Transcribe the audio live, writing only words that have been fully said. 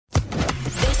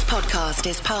podcast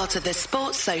is part of the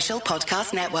Sports Social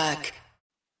Podcast Network.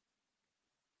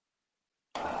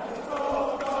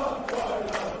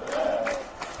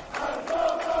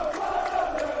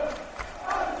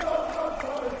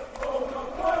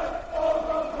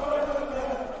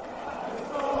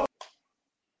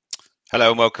 Hello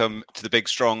and welcome to the Big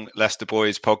Strong Leicester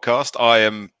Boys podcast. I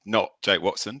am not Jake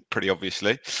Watson, pretty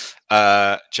obviously.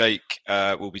 Jake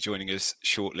will be joining us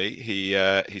shortly.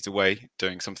 He's away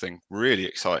doing something really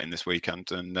exciting this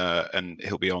weekend, and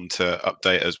he'll be on to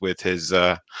update us with his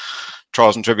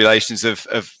trials and tribulations of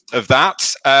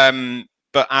that.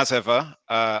 But as ever,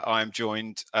 I am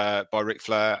joined by Ric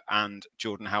Flair and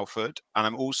Jordan Halford,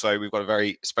 and we've got a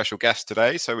very special guest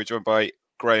today. So we're joined by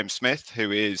Graham Smith,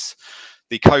 who is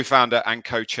the co-founder and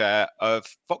co-chair of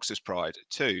Fox's Pride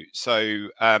too. So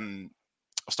I'll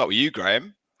start with you,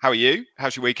 Graham. How are you?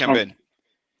 How's your weekend been?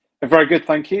 Very good,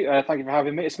 thank you. Thank you for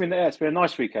having me. It's been a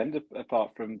nice weekend,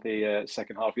 apart from the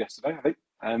second half yesterday, I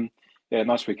think.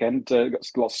 Nice weekend. Got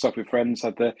lots of stuff with friends.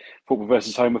 Had the football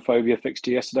versus homophobia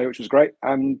fixture yesterday, which was great.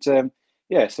 And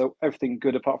so everything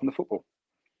good apart from the football.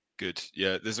 Good.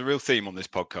 Yeah, there's a real theme on this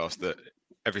podcast that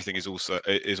everything is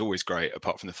always great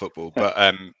apart from the football. But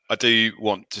I do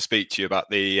want to speak to you about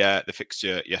the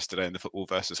fixture yesterday and the football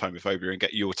versus homophobia and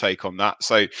get your take on that.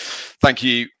 So thank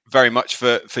you very much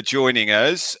for joining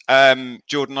us.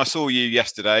 Jordan, I saw you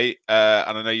yesterday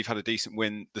and I know you've had a decent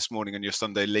win this morning on your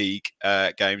Sunday League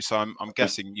game. So I'm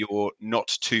guessing you're not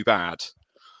too bad.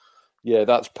 Yeah,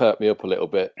 that's perked me up a little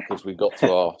bit because we got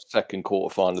to our second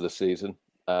quarter final of the season.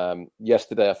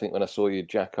 Yesterday, I think when I saw you,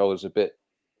 Jack, I was a bit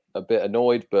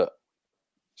annoyed, but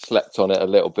slept on it a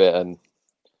little bit and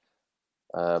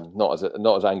not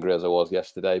as angry as I was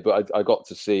yesterday. But I got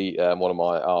to see one of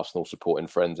my Arsenal supporting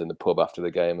friends in the pub after the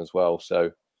game as well.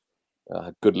 So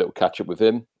a good little catch up with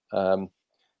him.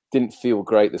 Didn't feel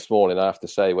great this morning, I have to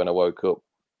say, when I woke up.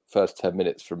 First 10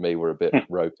 minutes from me were a bit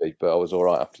ropey, but I was all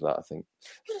right after that, I think.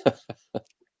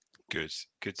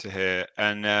 Good to hear.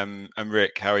 And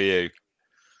Rick, how are you?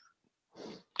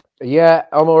 Yeah,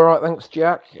 I'm all right, thanks,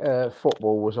 Jack.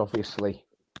 Football was obviously,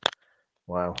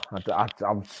 wow.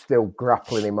 I'm still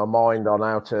grappling in my mind on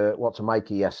what to make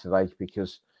of yesterday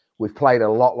because we've played a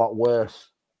lot worse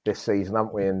this season,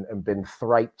 haven't we? And been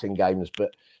thraped in games.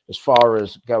 But as far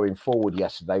as going forward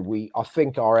yesterday, I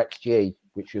think our XG,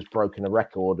 which has broken a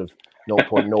record of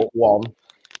 0.01,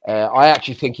 I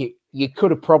actually think you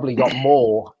could have probably got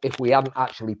more if we hadn't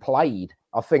actually played.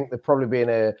 I think there'd probably been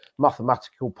a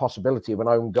mathematical possibility of an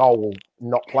own goal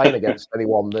not playing against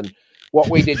anyone than what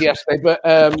we did yesterday. But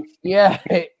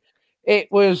it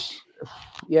was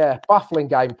baffling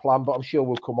game plan. But I'm sure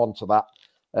we'll come on to that,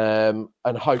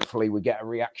 and hopefully we get a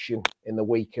reaction in the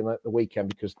week and at the weekend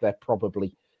because they're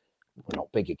probably not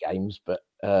bigger games, but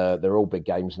they're all big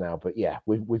games now. But yeah,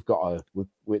 we've got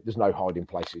there's no hiding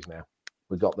places now.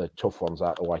 We've got the tough ones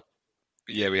out of the way.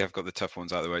 Yeah, we have got the tough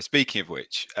ones out of the way. Speaking of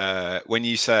which, when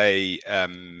you say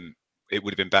it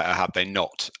would have been better had they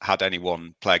not had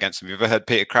anyone play against them, have you ever heard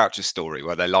Peter Crouch's story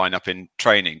where they line up in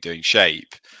training doing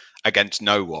shape against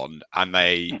no one and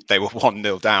they were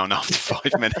 1-0 down after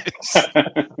 5 minutes?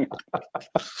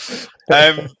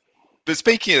 But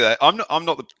speaking of that,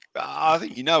 I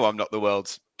think I'm not the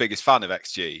world's biggest fan of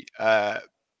XG,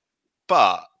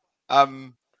 but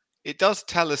it does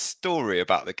tell a story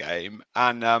about the game.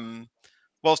 And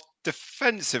whilst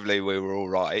defensively we were all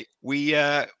right,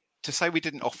 to say we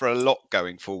didn't offer a lot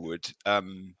going forward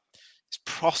is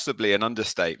possibly an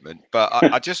understatement. But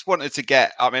I just wanted to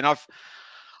get. I mean,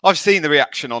 I've seen the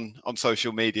reaction on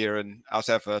social media, and as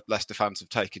ever, Leicester fans have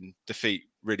taken defeat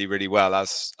really, really well,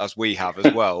 as we have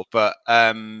as well. But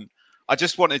I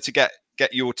just wanted to get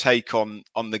your take on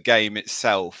the game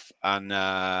itself and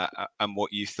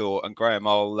what you thought. And Graham,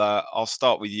 I'll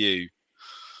start with you.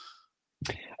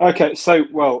 Okay, so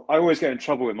I always get in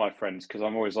trouble with my friends because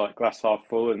I'm always like glass half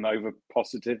full and over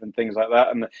positive and things like that,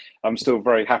 and I'm still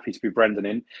very happy to be Brendan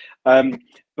in.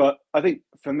 But I think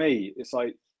for me, it's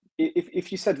like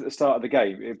if you said at the start of the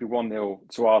game it'd be 1-0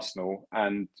 to Arsenal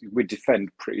and we'd defend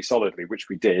pretty solidly, which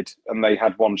we did, and they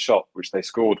had one shot which they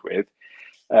scored with,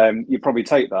 you'd probably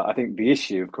take that. I think the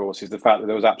issue, of course, is the fact that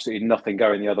there was absolutely nothing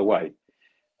going the other way.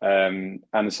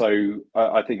 And so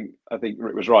I think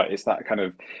Rick was right. It's that kind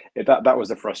of that was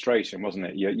the frustration, wasn't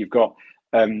it? You've got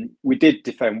we did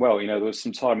defend well. You know, there was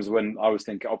some times when I was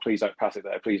thinking, "Oh, please don't pass it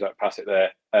there. Please don't pass it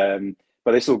there."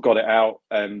 But they still got it out.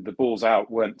 The balls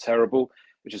out weren't terrible,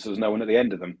 which is there was no one at the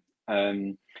end of them.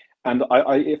 And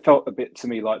it felt a bit to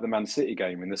me like the Man City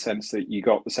game in the sense that you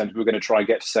got the sense we were going to try and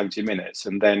get to 70 minutes,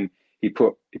 and then he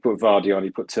put Vardy on, he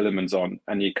put Tielemans on,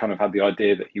 and you kind of had the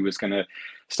idea that he was going to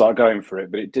start going for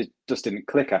it, but it just didn't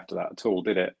click after that at all,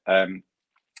 did it?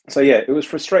 So yeah, it was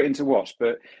frustrating to watch,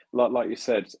 but like you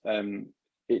said,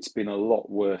 it's been a lot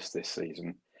worse this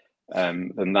season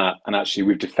than that, and actually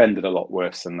we've defended a lot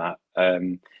worse than that.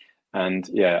 And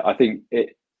yeah, I think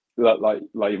it, like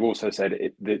you've also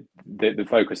said, the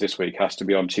focus this week has to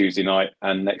be on Tuesday night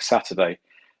and next Saturday,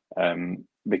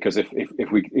 because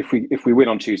if we win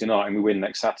on Tuesday night and we win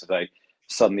next Saturday,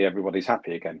 suddenly everybody's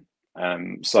happy again.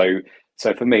 So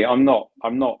for me, I'm not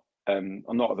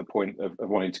at the point of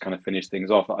wanting to kind of finish things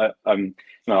off. I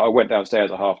went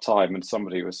downstairs at half time and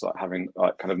somebody was like having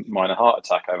like kind of minor heart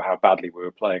attack over how badly we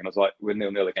were playing. And I was like, we're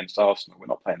 0-0 against Arsenal. We're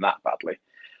not playing that badly.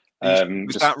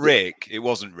 Was that Rick? It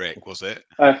wasn't Rick, was it?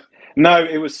 No,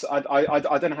 it was. I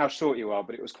don't know how short you are,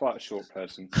 but it was quite a short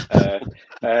person. With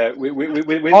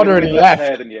less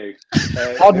hair than you.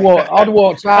 I'd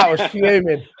walked out. I was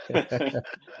fuming.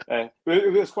 It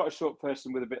was quite a short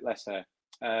person with a bit less hair.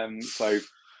 So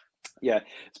yeah,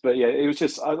 but yeah, it was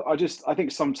just. I think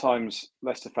sometimes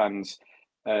Leicester fans,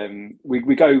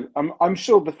 we go. I'm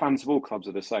sure the fans of all clubs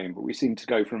are the same, but we seem to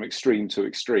go from extreme to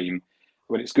extreme.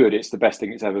 When it's good, it's the best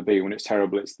thing it's ever been. When it's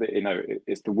terrible, it's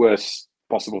it's the worst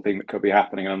possible thing that could be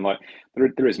happening. And I'm like,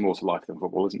 there is more to life than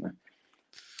football, isn't there?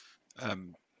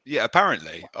 Yeah,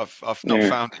 apparently, I've not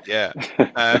found it yet.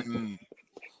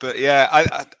 But yeah,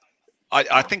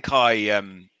 I think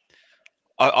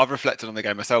I've reflected on the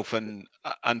game myself and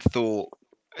thought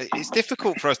it's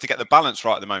difficult for us to get the balance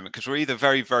right at the moment because we're either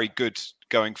very, very good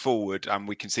going forward and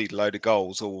we concede a load of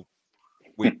goals, or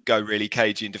we go really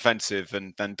cagey and defensive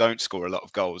and then don't score a lot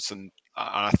of goals. And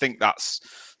I think that's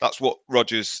what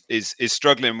Rodgers is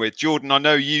struggling with. Jordan, I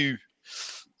know you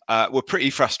were pretty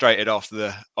frustrated after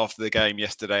the game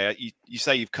yesterday. You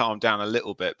say you've calmed down a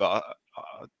little bit, but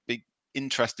I'd be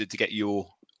interested to get your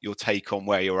take on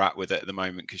where you're at with it at the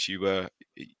moment, because you were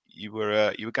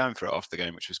going for it after the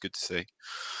game, which was good to see.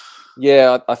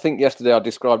 Yeah, I think yesterday I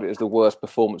described it as the worst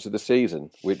performance of the season,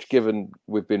 which, given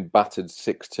we've been battered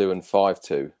 6-2 and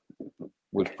 5-2,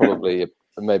 was probably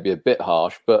maybe a bit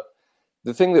harsh. But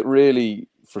the thing that really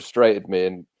frustrated me,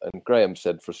 and Graham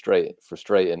said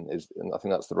frustrating is, and I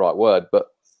think that's the right word, but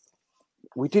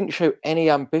we didn't show any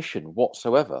ambition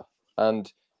whatsoever.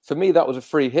 And for me, that was a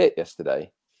free hit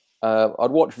yesterday. I'd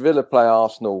watched Villa play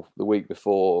Arsenal the week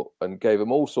before and gave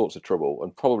them all sorts of trouble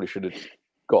and probably should have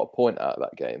got a point out of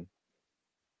that game.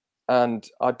 And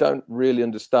I don't really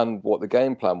understand what the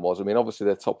game plan was. I mean, obviously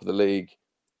they're top of the league,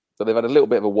 but they've had a little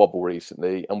bit of a wobble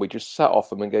recently, and we just sat off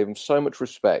them and gave them so much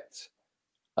respect.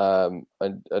 And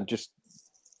just,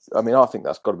 I mean, I think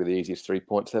that's got to be the easiest 3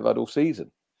 points they've had all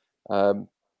season.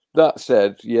 That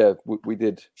said, yeah, we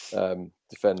did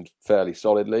defend fairly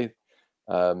solidly.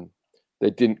 They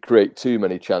didn't create too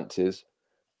many chances.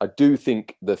 I do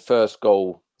think the first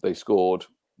goal they scored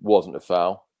wasn't a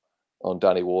foul on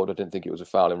Danny Ward. I didn't think it was a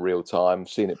foul in real time.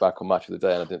 Seen it back on Match of the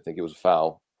Day, and I didn't think it was a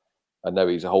foul. I know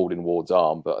he's holding Ward's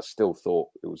arm, but I still thought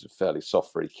it was a fairly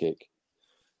soft free kick.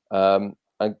 And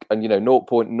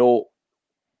 0.01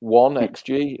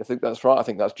 XG, I think that's right. I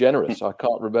think that's generous. I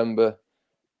can't remember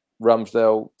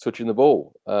Ramsdale touching the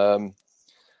ball.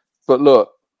 But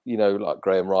look, like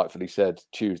Graham rightfully said,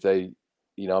 Tuesday,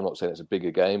 I'm not saying it's a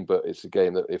bigger game, but it's a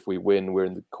game that if we win, we're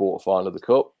in the quarterfinal of the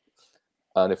Cup.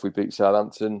 And if we beat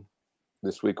Southampton,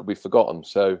 this week will be forgotten.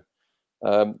 So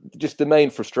just the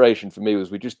main frustration for me was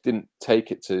we just didn't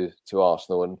take it to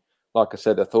Arsenal. And like I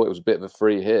said, I thought it was a bit of a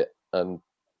free hit and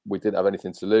we didn't have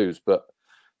anything to lose. But,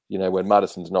 when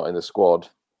Maddison's not in the squad,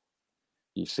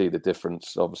 you see the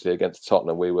difference. Obviously, against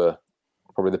Tottenham, we were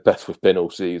probably the best we've been all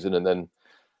season. And then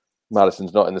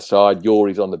Maddison's not in the side.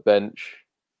 Yori's on the bench.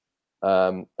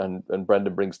 And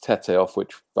Brendan brings Tete off,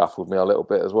 which baffled me a little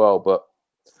bit as well. But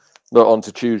look, on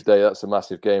to Tuesday. That's a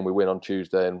massive game. We win on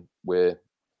Tuesday and we're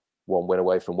one win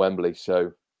away from Wembley.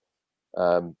 So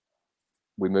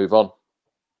we move on.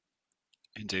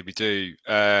 Indeed we do.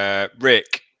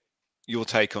 Rick, your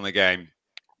take on the game?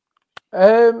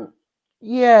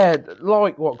 Yeah,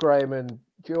 like what Graham and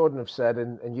Jordan have said,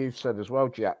 and you've said as well,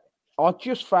 Jack. I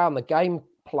just found the game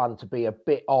plan to be a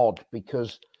bit odd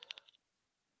because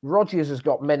Rodgers has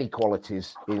got many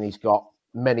qualities and he's got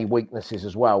many weaknesses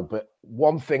as well. But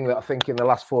one thing that I think in the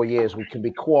last 4 years we can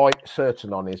be quite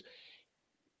certain on is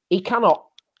he cannot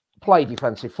play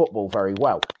defensive football very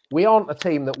well. We aren't a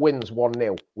team that wins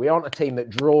 1-0. We aren't a team that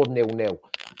draws 0-0.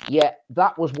 Yet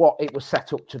that was what it was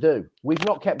set up to do. We've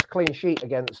not kept a clean sheet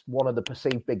against one of the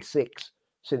perceived big six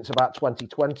since about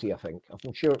 2020, I think.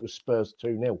 I'm sure it was Spurs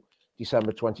 2-0,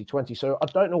 December 2020. So I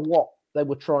don't know what they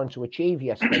were trying to achieve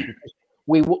yesterday because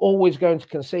we were always going to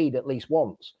concede at least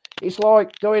once. It's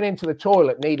like going into the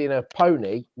toilet needing a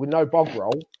pony with no bog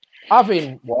roll,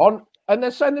 having one, and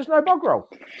then saying there's no bog roll.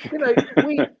 You know,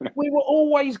 we were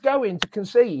always going to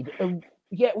concede, and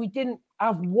yet we didn't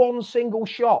have one single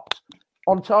shot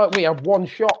on time. We had one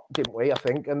shot, didn't we? I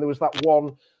think, and there was that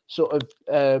one sort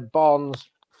of Barnes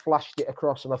flashed it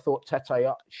across, and I thought Tete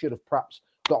should have perhaps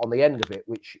got on the end of it,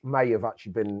 which may have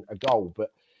actually been a goal.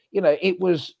 But you know, it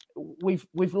was we've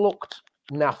looked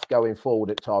naff going forward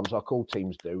at times, like all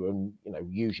teams do, and you know,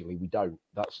 usually we don't.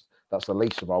 That's the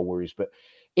least of our worries. But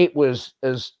it was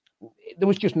there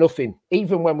was just nothing.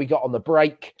 Even when we got on the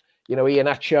break, you know,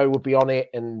 Iheanacho would be on it,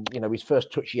 and you know, his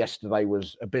first touch yesterday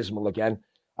was abysmal again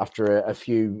after a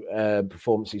few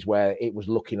performances where it was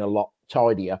looking a lot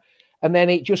tidier. And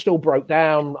then it just all broke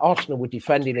down. Arsenal were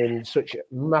defending in such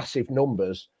massive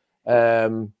numbers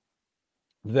that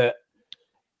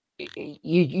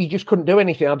you just couldn't do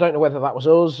anything. I don't know whether that was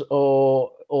us or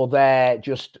they're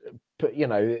just, you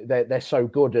know, they're so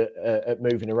good at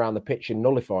moving around the pitch and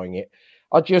nullifying it.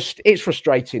 It's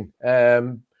frustrating.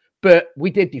 But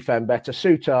we did defend better.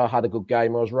 Suter had a good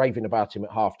game. I was raving about him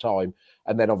at half time.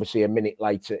 And then obviously a minute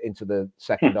later into the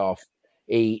second half,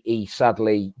 he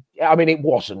sadly, I mean, it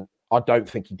wasn't, I don't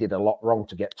think he did a lot wrong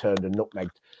to get turned and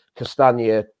nutmegged.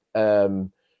 Castagna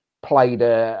played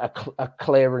a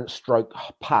clearance stroke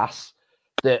pass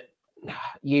that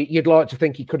you'd like to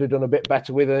think he could have done a bit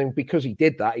better with. And because he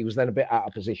did that, he was then a bit out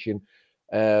of position.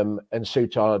 And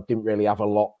Suter didn't really have a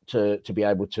lot to be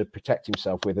able to protect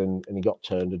himself with, and he got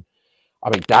turned. And I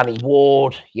mean, Danny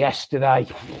Ward yesterday,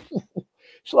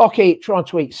 it's like trying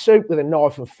to eat soup with a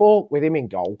knife and fork with him in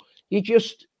goal.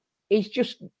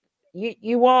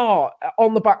 You are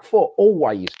on the back foot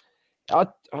always. I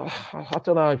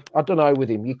don't know. I don't know with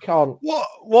him. You can't.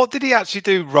 What did he actually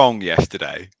do wrong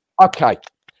yesterday? Okay.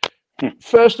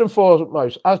 First and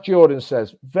foremost, as Jordan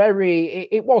says,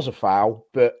 it was a foul,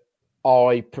 but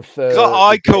I prefer.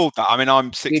 I called that. I mean,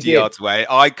 I'm 60 yards away.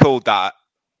 I called that.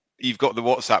 You've got the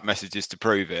WhatsApp messages to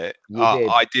prove it.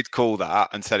 I did call that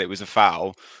and said it was a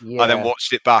foul. Yeah. I then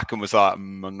watched it back and was like,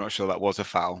 I'm not sure that was a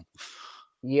foul.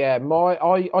 Yeah,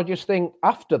 I just think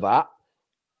after that,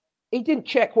 he didn't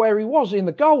check where he was in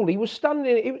the goal. He was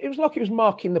standing. It was like he was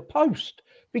marking the post,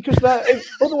 because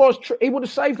otherwise he would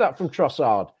have saved that from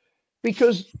Trossard,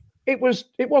 because it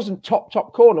wasn't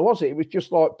top corner, was it? It was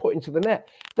just like put into the net.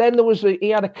 Then he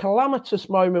had a calamitous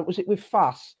moment. Was it with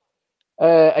Fass?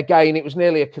 Again, it was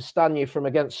nearly a Castagna from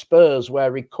against Spurs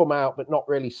where he'd come out but not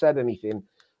really said anything.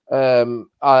 And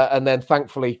then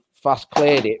thankfully Fass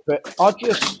cleared it. But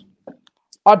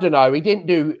I don't know. He didn't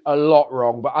do a lot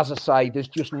wrong, but as I say, there's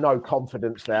just no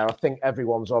confidence there. I think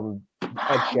everyone's on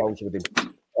eggshells with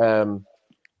him.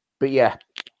 But yeah,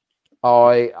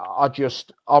 I'm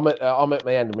at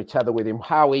the end of my tether with him.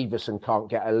 How Everson can't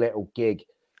get a little gig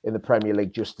in the Premier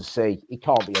League just to see. He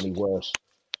can't be any worse.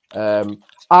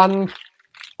 And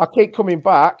I keep coming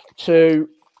back to,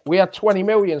 we had 20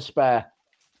 million spare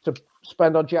to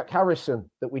spend on Jack Harrison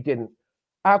that we didn't.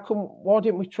 Why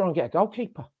didn't we try and get a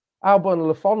goalkeeper? Albon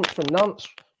Lafont from Nantes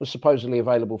was supposedly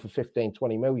available for 15,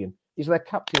 20 million. He's their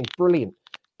captain. He's brilliant.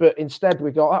 But instead, we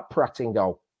got that Pratt in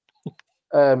goal.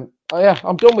 Yeah,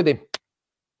 I'm done with him.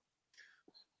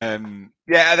 I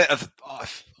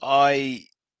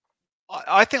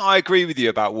think I agree with you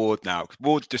about Ward now.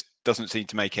 Ward just doesn't seem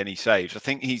to make any saves. I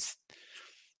think he's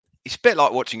a bit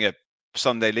like watching a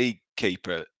Sunday League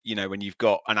keeper. You know, when you've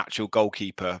got an actual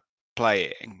goalkeeper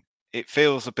playing, it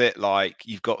feels a bit like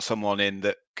you've got someone in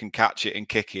that can catch it and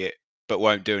kick it, but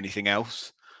won't do anything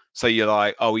else. So you're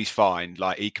like, oh, he's fine.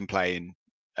 Like, he can play in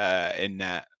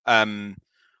net. And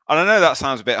I know that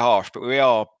sounds a bit harsh, but we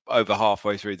are over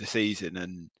halfway through the season,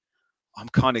 and I'm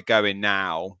kind of going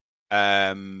now.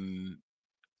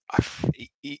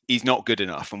 He's not good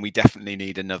enough, and we definitely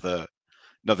need another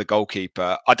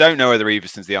goalkeeper. I don't know whether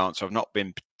Everson's the answer. I've not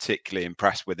been particularly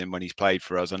impressed with him when he's played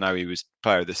for us. I know he was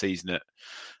player of the season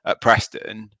at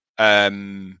Preston.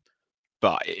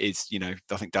 But it is, you know,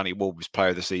 I think Danny Ward was player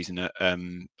of the season at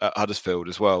Huddersfield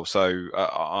as well. So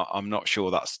I'm not sure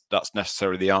that's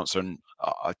necessarily the answer. And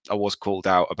I was called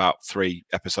out about 3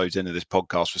 episodes into this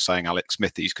podcast for saying Alex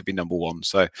Smithies could be number 1.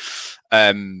 So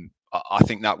I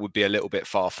think that would be a little bit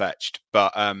far fetched.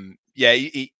 But yeah,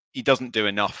 he doesn't do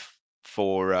enough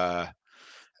for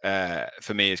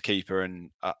me as keeper.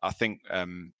 And I think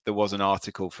there was an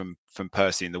article from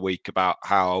Percy in the week about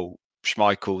how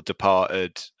Schmeichel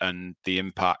departed and the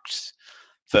impacts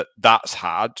that's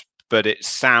had, but it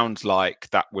sounds like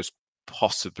that was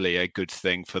possibly a good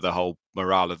thing for the whole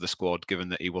morale of the squad, given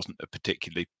that he wasn't a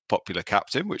particularly popular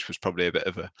captain, which was probably a bit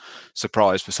of a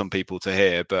surprise for some people to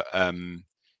hear. But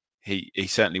he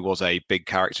certainly was a big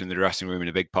character in the dressing room and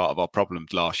a big part of our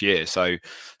problems last year. So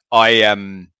I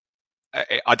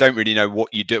don't really know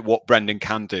what Brendan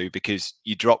can do, because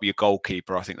you drop your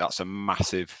goalkeeper. I think that's a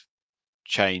massive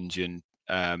change and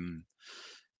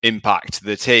impact to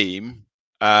the team.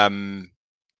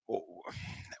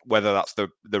 Whether that's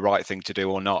the right thing to do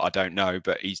or not, I don't know.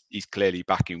 But he's clearly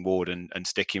backing Ward and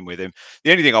sticking with him.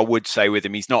 The only thing I would say with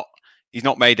him, he's not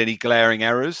made any glaring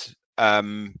errors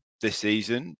this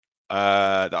season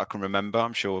that I can remember.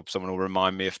 I'm sure someone will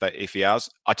remind me if he has.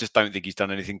 I just don't think he's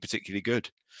done anything particularly good.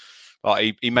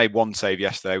 Like he made one save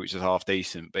yesterday, which was half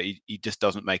decent, but he just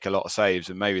doesn't make a lot of saves,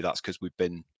 and maybe that's because we've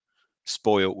been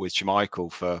spoilt with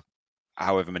Schmeichel for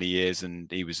however many years,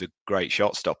 and he was a great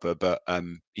shot stopper, but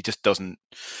he just doesn't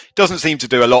seem to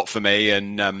do a lot for me.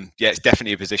 And it's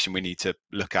definitely a position we need to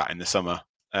look at in the summer.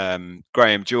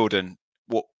 Graham, Jordan,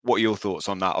 what are your thoughts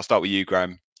on that? I'll start with you,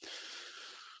 Graham.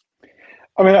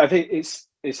 I mean, I think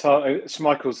it's hard.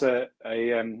 Schmeichel's a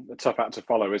tough act to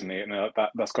follow, isn't he? And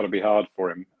that's got to be hard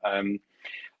for him.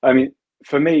 I mean,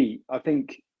 for me, I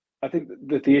think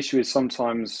that the issue is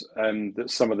sometimes that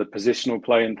some of the positional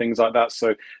play and things like that.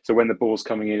 So when the ball's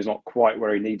coming in, is not quite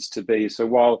where he needs to be. So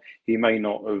while he may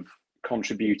not have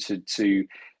contributed to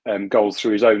goals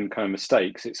through his own kind of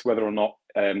mistakes, it's whether or not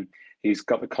he's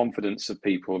got the confidence of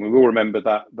people. I mean, we'll remember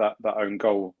that own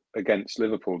goal against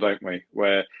Liverpool, don't we?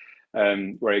 Where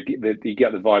you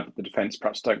get the vibe that the defence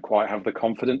perhaps don't quite have the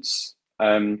confidence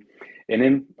in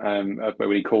him.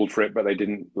 When he called for it, but they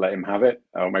didn't let him have it,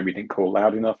 or maybe he didn't call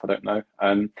loud enough. I don't know.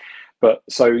 But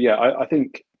so yeah, I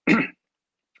think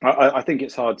I think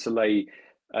it's hard to lay.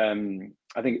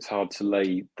 I think it's hard to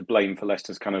lay the blame for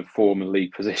Leicester's kind of form and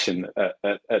league position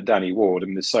at Danny Ward. I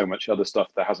mean, there's so much other stuff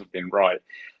that hasn't been right,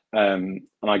 and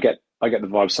I get the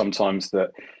vibe sometimes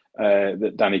that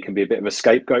that Danny can be a bit of a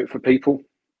scapegoat for people.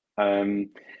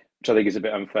 Which I think is a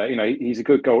bit unfair. You know, he's a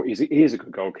good goal. He is a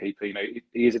good goalkeeper. You know,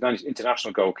 he is an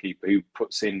international goalkeeper who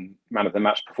puts in man of the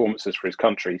match performances for his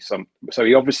country. So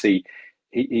he obviously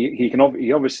he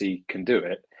obviously can do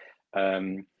it.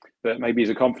 But maybe he's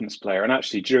a confidence player. And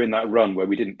actually, during that run where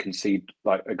we didn't concede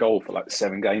like a goal for like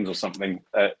 7 games or something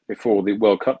before the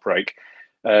World Cup break,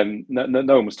 no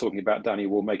one was talking about Danny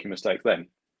Ward making mistakes then.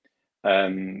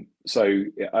 I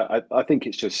think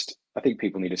it's just. I think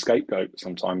people need a scapegoat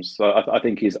sometimes. So I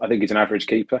think he's an average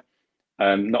keeper,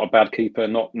 not a bad keeper,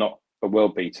 not a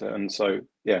world beater. And so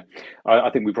yeah, I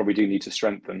think we probably do need to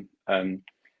strengthen.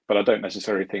 But I don't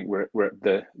necessarily think we're at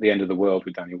the end of the world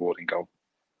with Danny Ward in goal.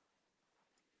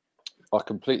 I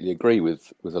completely agree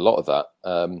with a lot of that.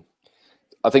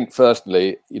 I think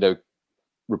firstly, you know,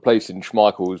 replacing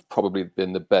Schmeichel has probably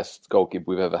been the best goalkeeper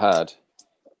we've ever had.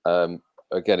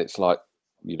 Again, it's like,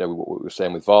 you know, what we were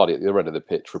saying with Vardy at the other end of the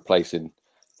pitch, replacing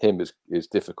him is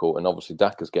difficult, and obviously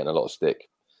Daka's getting a lot of stick.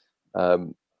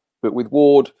 But with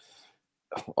Ward,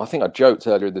 I think I joked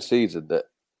earlier in the season that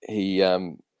he's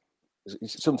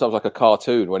sometimes like a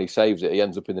cartoon. When he saves it, he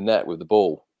ends up in the net with the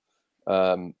ball.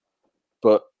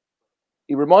 But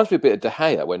he reminds me a bit of De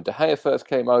Gea. When De Gea first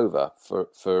came over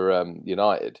for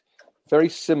United, very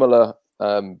similar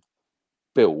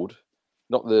build.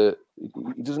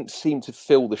 He doesn't seem to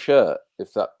fill the shirt,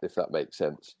 if that makes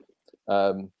sense.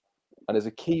 And as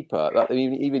a keeper,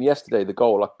 even yesterday, the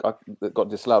goal that got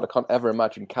disallowed, I can't ever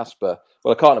imagine Kasper.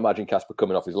 Well, I can't imagine Kasper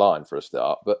coming off his line for a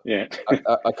start, but yeah.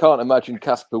 I can't imagine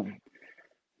Kasper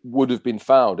would have been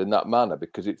fouled in that manner,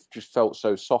 because it just felt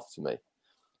so soft to me.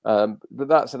 But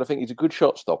that said, I think he's a good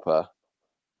shot stopper.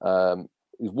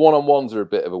 His one-on-ones are a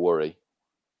bit of a worry.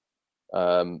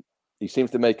 He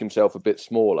seems to make himself a bit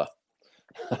smaller.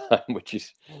 which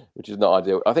is not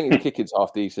ideal. I think his kicking's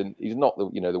half decent. He's not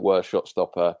the worst shot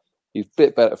stopper. He's a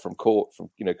bit better from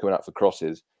coming out for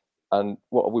crosses. And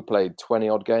what have we played? 20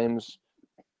 odd games.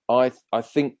 I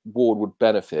think Ward would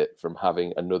benefit from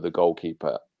having another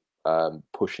goalkeeper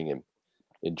pushing him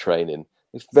in training.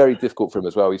 It's very difficult for him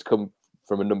as well. He's come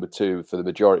from a number 2 for the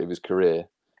majority of his career,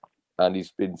 and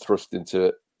he's been thrust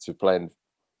into playing,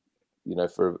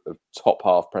 for a top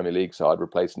half Premier League side,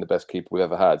 replacing the best keeper we've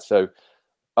ever had. So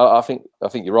I think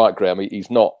you're right, Graham.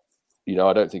 He's not,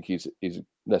 I don't think he's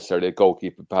necessarily a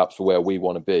goalkeeper perhaps for where we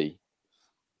want to be,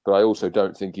 but I also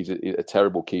don't think he's a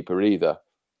terrible keeper either.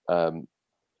 And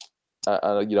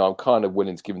I'm kind of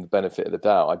willing to give him the benefit of the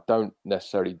doubt. I don't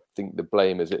necessarily think the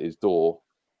blame is at his door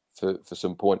for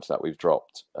some points that we've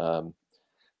dropped.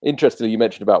 Interestingly, you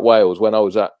mentioned about Wales. When I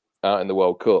was out in the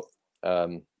World Cup,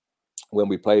 when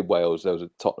we played Wales, there was a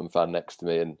Tottenham fan next to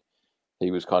me, and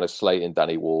he was kind of slating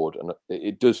Danny Ward, and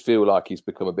it does feel like he's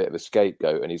become a bit of a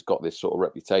scapegoat, and he's got this sort of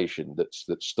reputation that's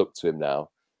stuck to him now,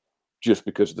 just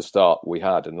because of the start we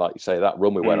had. And like you say, that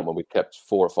run we went on when we kept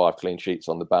 4 or 5 clean sheets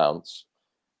on the bounce,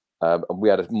 and we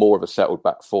had more of a settled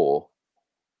back four.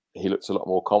 He looks a lot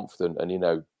more confident,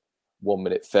 and 1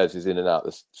 minute Fez is in and out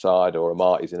the side, or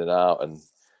Amati's in and out, and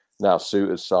now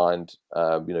Suter's signed,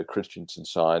 Christensen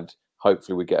signed.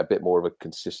 Hopefully we get a bit more of a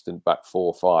consistent back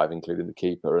 4 or 5, including the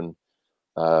keeper, and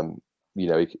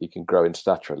he can grow in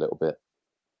stature a little bit.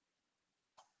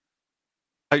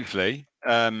 Hopefully,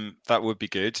 that would be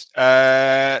good.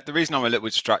 The reason I'm a little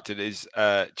distracted is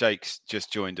Jake's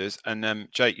just joined us, and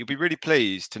Jake, you'll be really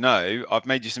pleased to know I've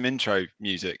made you some intro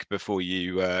music before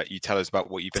you tell us about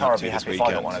what you've been up to this weekend. If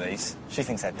I got one of these. She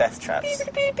thinks they're death traps.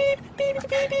 Beep, beep, beep, beep, beep,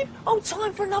 beep, beep. Oh,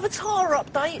 time for another Tara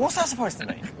update. What's that supposed to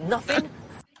mean? Nothing.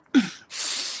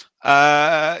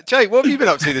 Jake, what have you been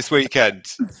up to this weekend?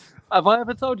 Have I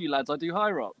ever told you, lads, I do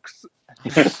high rocks?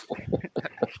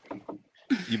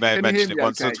 You may have mentioned it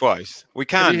once or twice. We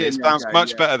can. It sounds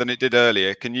much better than it did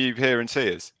earlier. Can you hear and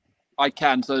see us? I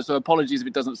can. So apologies if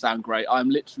it doesn't sound great. I'm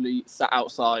literally sat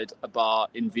outside a bar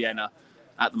in Vienna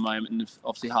at the moment, and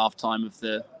obviously half time of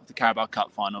the Carabao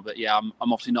Cup final. But yeah, I'm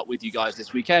obviously not with you guys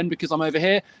this weekend because I'm over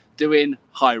here doing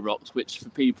high rocks, which for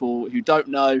people who don't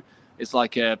know, it's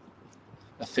like a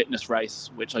fitness race,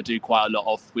 which I do quite a lot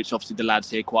of, which obviously the lads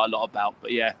hear quite a lot about.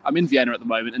 But yeah, I'm in Vienna at the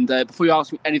moment. And before you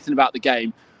ask me anything about the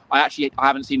game, I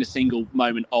haven't seen a single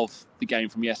moment of the game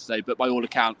from yesterday, but by all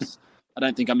accounts, I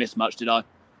don't think I missed much, did I?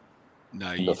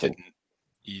 No, you didn't.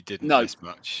 You didn't miss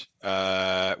much.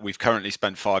 We've currently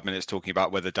spent 5 minutes talking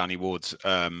about whether Danny Ward's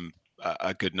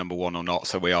a good number one or not,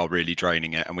 so we are really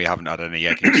draining it, and we haven't had any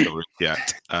egging stories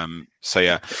yet.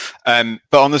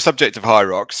 But on the subject of high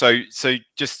rock, so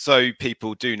just so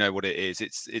people do know what it is,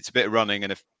 it's a bit of running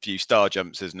and a few star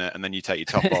jumps, isn't it? And then you take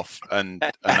your top off, and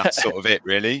that's sort of it,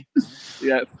 really.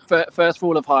 Yeah. First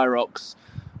rule of high rocks: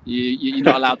 you're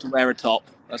not allowed to wear a top.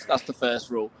 That's the first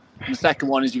rule. And the second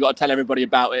one is you've got to tell everybody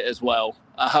about it as well.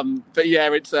 But yeah,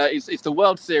 it's the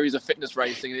World Series of fitness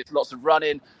racing. It's lots of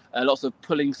running. Lots of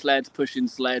pulling sleds, pushing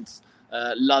sleds,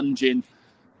 lunging,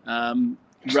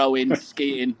 rowing,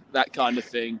 skiing, that kind of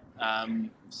thing.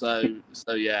 So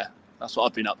yeah, that's what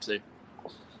I've been up to.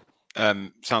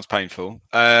 Sounds painful.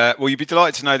 Well, you'd be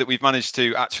delighted to know that we've managed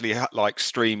to actually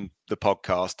stream the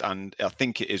podcast, and I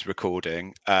think it is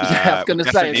recording. I was going to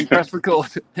say, if you press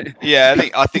record. Yeah,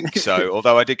 I think so.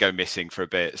 Although I did go missing for a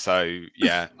bit, so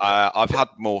yeah, I've had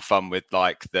more fun with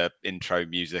the intro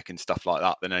music and stuff like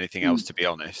that than anything else, to be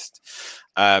honest.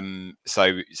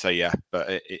 So yeah, but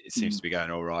it seems to be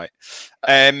going all right.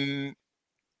 I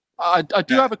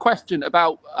do have a question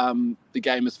about the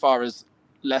game as far as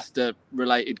Leicester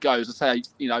related goes. I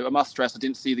say, I must stress I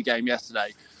didn't see the game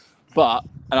yesterday, but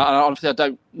and honestly I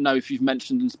don't know if you've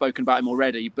mentioned and spoken about him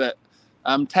already, but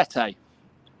Tete.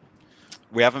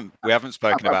 We haven't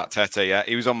spoken about Tete yet.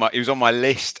 He was on my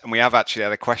list, and we have actually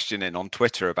had a question in on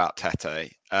Twitter about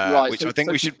Tete, which I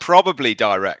think we should probably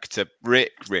direct to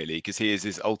Rick, really, because he is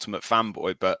his ultimate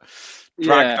fanboy. But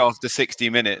dragged after 60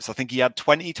 minutes. I think he had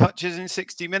 20 touches in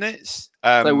 60 minutes.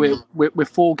 So we're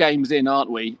 4 games in, aren't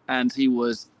we? And he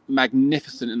was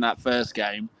magnificent in that first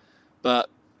game. But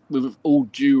with all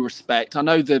due respect, I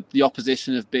know the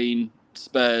opposition have been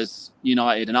Spurs,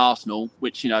 United, and Arsenal,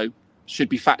 which should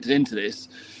be factored into this.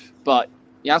 But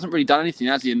he hasn't really done anything,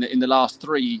 has he? In the last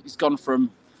 3, he's gone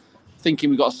from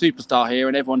thinking we've got a superstar here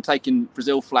and everyone taking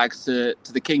Brazil flags to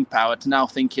the King Power to now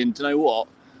thinking, do you know what?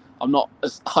 I'm not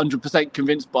as 100%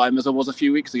 convinced by him as I was a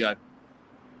few weeks ago.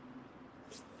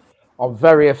 I'm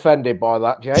very offended by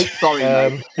that, Jake. Sorry,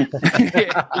 mate.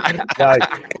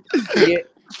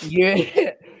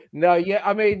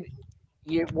 I mean,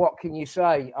 what can you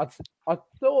say? I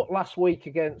thought last week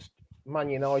against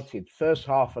Man United, first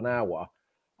half an hour,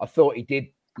 I thought he did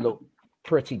look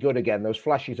pretty good again. There was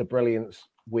flashes of brilliance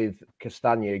with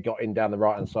Castagna, got in down the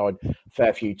right-hand side a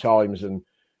fair few times, and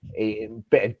a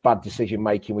bit of bad decision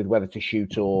making with whether to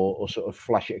shoot or sort of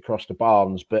flash it across the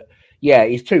Barnes. But yeah,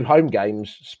 his 2 home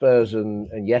games, Spurs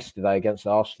and yesterday against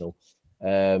Arsenal,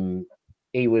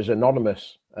 he was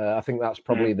anonymous. I think that's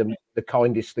probably the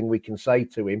kindest thing we can say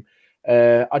to him.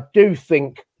 I do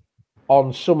think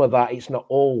on some of that, it's not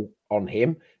all on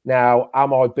him. Now,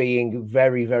 am I being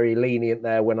very, very lenient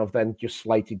there when I've then just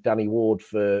slated Danny Ward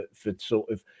for sort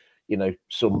of,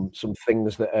 some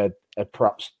things that are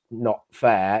perhaps not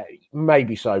fair?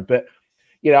 Maybe so. But,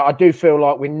 I do feel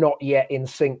like we're not yet in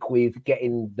sync with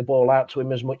getting the ball out to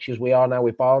him as much as we are now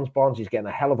with Barnes. Barnes is getting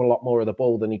a hell of a lot more of the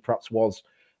ball than he perhaps was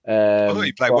I thought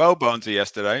he played well, Barnsley,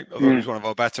 yesterday. I thought he was one of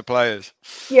our better players.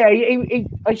 Yeah, he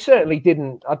certainly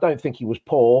didn't. I don't think he was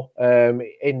poor.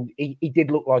 And he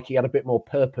did look like he had a bit more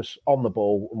purpose on the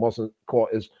ball and wasn't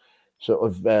quite as sort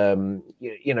of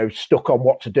stuck on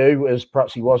what to do as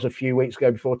perhaps he was a few weeks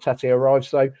ago before Tete arrived.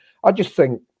 So I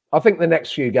think the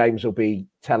next few games will be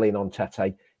telling on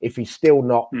Tete. If he's still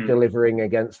not delivering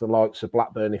against the likes of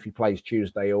Blackburn, if he plays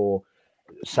Tuesday or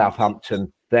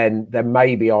Southampton, then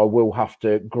maybe I will have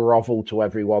to grovel to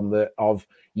everyone that I've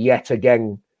yet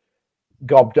again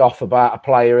gobbed off about a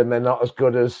player and they're not as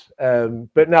good as.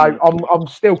 But no, I'm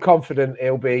still confident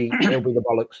he'll be the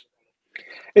bollocks.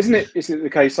 Isn't it the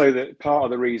case though that part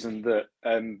of the reason that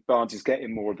Barnes is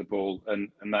getting more of the ball and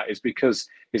that is because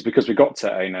we got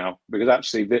Tete now, because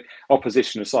actually the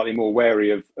opposition are slightly more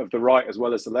wary of the right as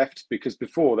well as the left, because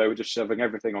before they were just shoving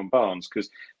everything on Barnes because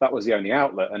that was the only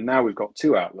outlet, and now we've got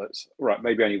two outlets. Right,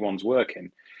 maybe only one's working,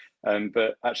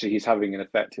 but actually he's having an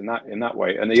effect in that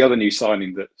way. And the other new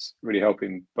signing that's really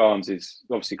helping Barnes is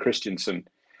obviously Christensen.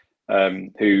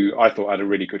 Who I thought had a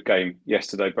really good game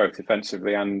yesterday, both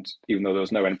defensively and, even though there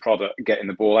was no end product, getting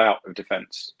the ball out of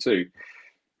defence too.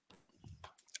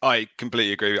 I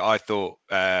completely agree. I thought,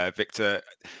 Victor,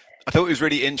 it was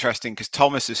really interesting because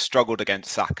Thomas has struggled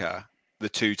against Saka the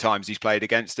two times he's played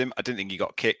against him. I didn't think he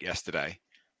got kicked yesterday.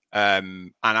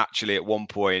 And actually at one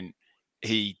point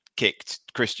he kicked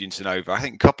Christensen over. I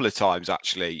think a couple of times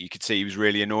actually you could see he was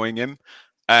really annoying him.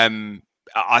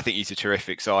 I think he's a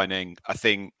terrific signing. I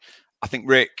think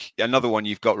Rick, another one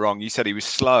you've got wrong. You said he was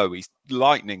slow. He's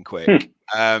lightning quick.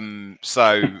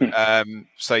 So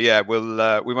yeah,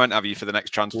 we won't have you for the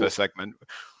next transfer segment.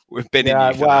 We've been in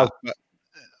you for that.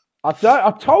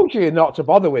 I've told you not to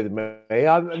bother with me.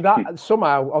 That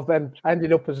somehow I've then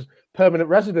ended up as permanent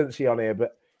residency on here.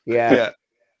 But yeah.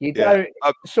 You don't.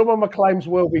 Some of my claims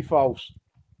will be false.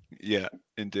 Yeah,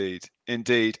 indeed.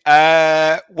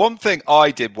 One thing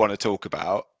I did want to talk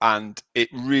about, and it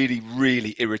really,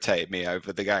 really irritated me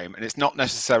over the game, and it's not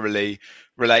necessarily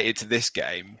related to this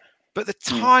game, but the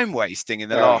time wasting in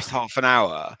the last half an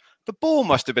hour. The ball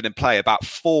must have been in play about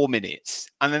 4 minutes,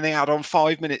 and then they had on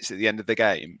 5 minutes at the end of the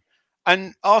game.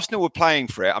 And Arsenal were playing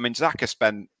for it. I mean, Xhaka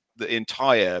spent the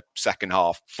entire second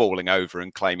half falling over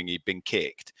and claiming he'd been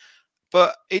kicked.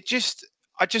 But I just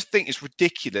think it's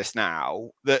ridiculous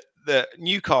now that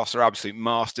Newcastle are absolute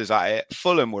masters at it.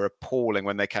 Fulham were appalling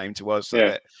when they came to us.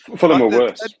 Yeah, Fulham were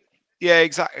worse. Yeah,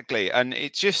 exactly. And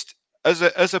it's just as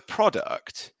a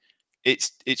product,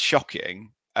 it's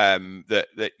shocking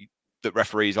that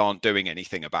referees aren't doing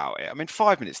anything about it. I mean,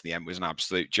 5 minutes in the end was an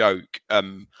absolute joke.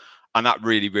 And that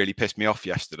really, really pissed me off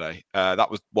yesterday. That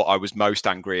was what I was most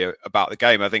angry about the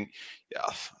game. I think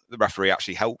the referee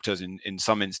actually helped us in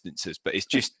some instances, but it's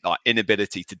just like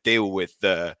inability to deal with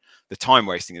the time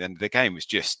wasting at the end of the game was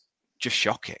just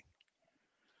shocking.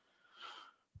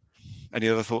 Any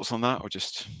other thoughts on that, or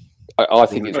just? I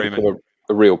think it's become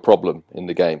a real problem in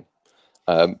the game.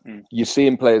 You're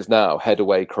seeing players now head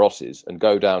away crosses and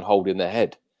go down holding their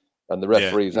head, and the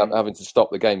referees having to stop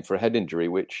the game for a head injury,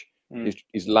 which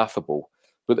is laughable.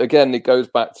 But again, it goes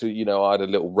back to, I had a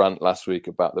little rant last week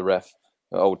about the ref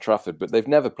at Old Trafford, but they've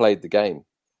never played the game.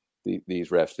 These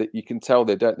refs, you can tell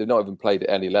they've not even played at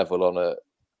any level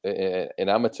in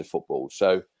amateur football.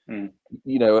 So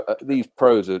these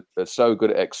pros are so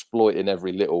good at exploiting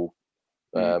every little,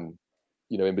 in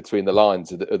between the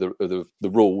lines of the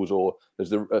rules, or as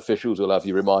the officials will have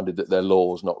you reminded that they're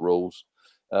laws, not rules.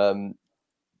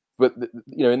 But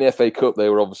in the FA Cup, they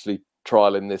were obviously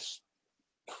trialing this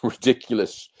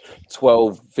ridiculous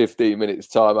 12-15 minutes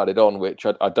time added on, which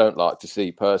I don't like to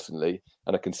see personally,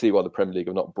 and I can see why the Premier League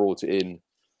have not brought it in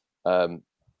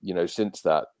since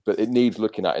that. But it needs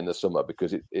looking at in the summer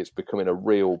because it's becoming a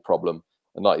real problem.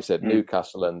 And like you said,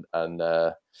 Newcastle and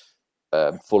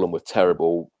Fulham were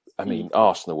terrible. I mean,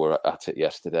 Arsenal were at it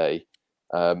yesterday.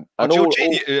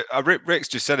 Rick's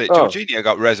just said it. Jorginho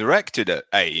got resurrected at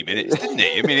 80 minutes, didn't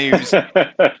he? I mean, he was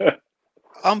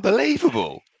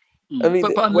unbelievable. I mean,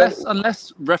 but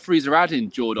unless referees are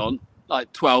adding, Jordan,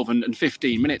 like 12 and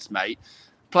 15 minutes, mate,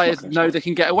 players know they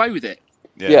can get away with it.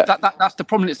 Yeah. That's the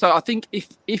problem. So I think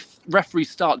if referees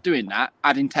start doing that,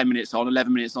 adding 10 minutes on,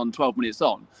 11 minutes on, 12 minutes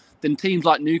on, then teams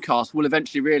like Newcastle will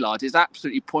eventually realise it's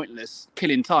absolutely pointless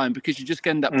killing time because you just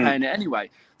end up paying it anyway.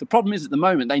 The problem is at the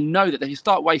moment, they know that they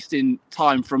start wasting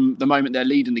time from the moment they're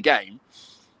leading the game,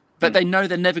 but they know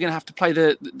they're never going to have to play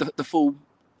the full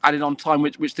added on time,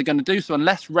 which they're going to do. So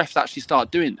unless refs actually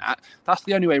start doing that, that's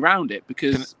the only way around it.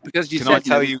 Because you said,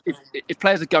 if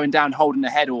players are going down holding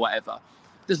their head or whatever,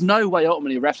 there's no way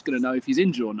ultimately a ref's going to know if he's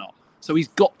injured or not. So he's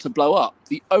got to blow up.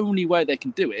 The only way they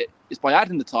can do it is by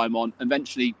adding the time on.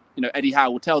 Eventually, Eddie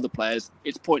Howe will tell the players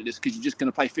it's pointless because you're just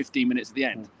going to play 15 minutes at the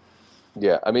end.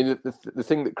 Yeah, I mean, the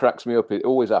thing that cracks me up, it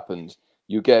always happens.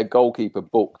 You get a goalkeeper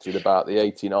booked in about the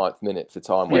 89th minute for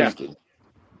time wasting.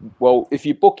 Well, if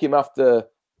you book him after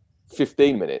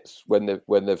 15 minutes when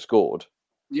they've scored,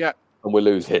 and we're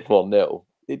losing 1-0,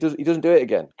 he doesn't do it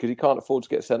again because he can't afford to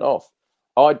get sent off.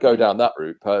 I'd go down that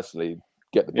route personally,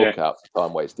 get the book out for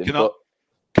time wasting.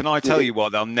 Can I tell you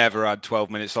what? They'll never add 12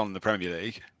 minutes on in the Premier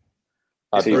League.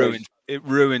 It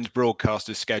ruins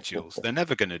broadcasters' schedules. They're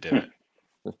never going to do it,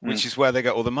 which is where they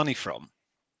get all the money from.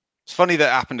 It's funny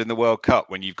that happened in the World Cup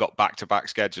when you've got back-to-back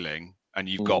scheduling and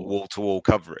you've got wall-to-wall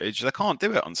coverage. They can't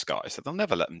do it on Sky, so they'll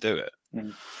never let them do it.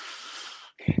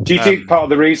 Do you think part of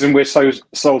the reason we're so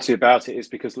salty about it is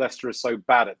because Leicester is so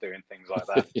bad at doing things like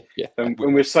that? And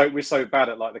we're so bad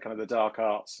at like the kind of the dark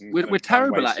arts. And we're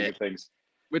terrible at it.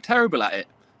 We're terrible at it,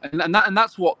 and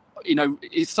that's what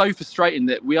is so frustrating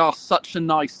that we are such a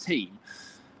nice team,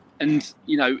 and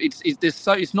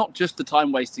it's not just the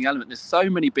time wasting element. There's so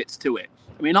many bits to it.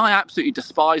 I mean, I absolutely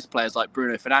despise players like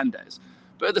Bruno Fernandes,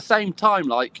 but at the same time,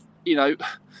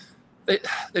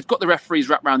 they've got the referees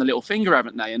wrapped around the little finger,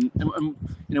 haven't they? And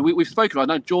we've spoken. I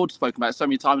know George spoken about it so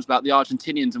many times about the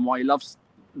Argentinians and why he loves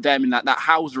them and that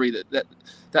housery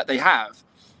that they have.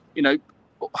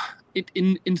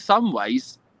 In some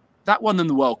ways, that won them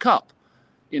the World Cup.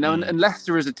 And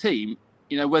Leicester as a team,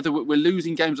 whether we're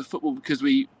losing games of football because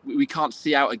we can't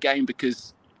see out a game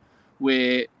because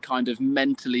we're kind of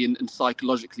mentally and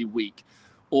psychologically weak,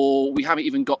 or we haven't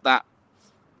even got that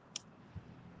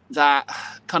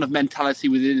kind of mentality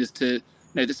within us to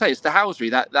say it's the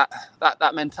housery,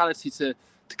 that mentality to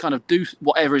kind of do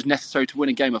whatever is necessary to win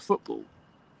a game of football.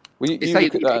 It's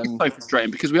so frustrating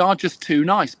because we are just too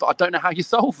nice, but I don't know how you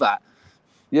solve that.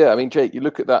 Yeah, I mean, Jake, you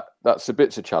look at that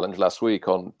Sabitzer challenge last week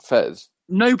on Fez.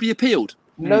 Nobody appealed.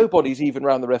 Nobody's even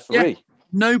round the referee. Yeah,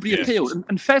 nobody appealed.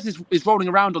 And Fez is rolling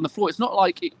around on the floor. It's not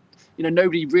like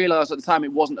nobody realised at the time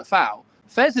it wasn't a foul.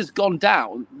 Fez has gone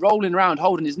down, rolling around,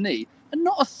 holding his knee, and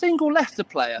not a single Leicester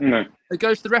player that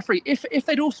goes to the referee. If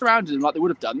they'd all surrounded him like they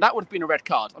would have done, that would have been a red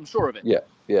card. I'm sure of it.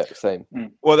 Yeah, same.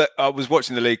 Well, I was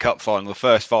watching the League Cup final. The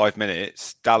first 5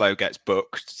 minutes, Dalot gets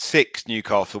booked. 6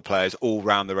 Newcastle players all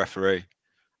round the referee.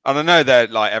 And I know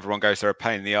that everyone goes they're a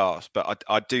pain in the arse, but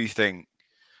I do think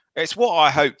it's what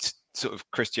I hoped sort of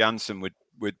Christiansen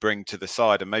would bring to the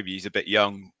side, and maybe he's a bit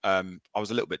young. I was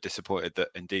a little bit disappointed that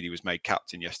indeed he was made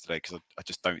captain yesterday because I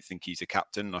just don't think he's a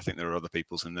captain. I think there are other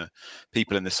people in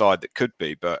the side that could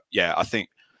be, but yeah, I think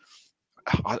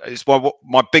it's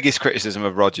my biggest criticism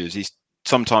of Rodgers. He's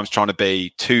sometimes trying to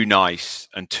be too nice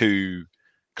and too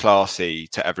classy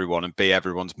to everyone and be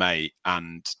everyone's mate,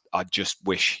 and I just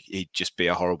wish he'd just be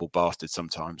a horrible bastard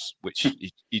sometimes, which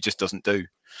he just doesn't do.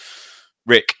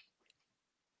 Rick,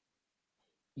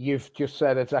 you've just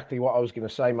said exactly what I was going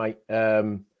to say, mate.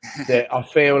 That I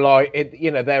feel like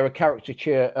they're a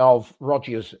caricature of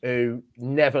Rodgers, who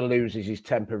never loses his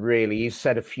temper. Really, he's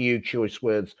said a few choice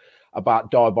words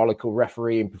about diabolical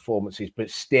refereeing performances,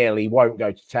 but still he won't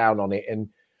go to town on it. And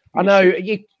I know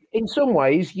in some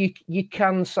ways you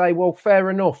can say, well, fair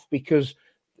enough, because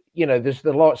there's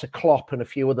the likes of Klopp and a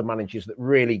few other managers that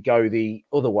really go the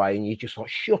other way, and you just like,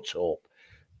 shut up.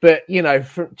 But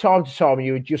from time to time,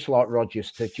 you would just like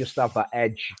Rodgers to just have that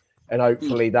edge, and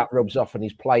hopefully that rubs off on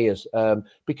his players.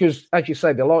 Because as you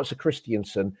say, the likes of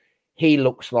Christiansen, he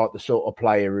looks like the sort of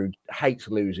player who hates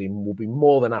losing, will be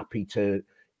more than happy to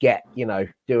get,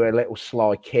 do a little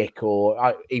sly kick,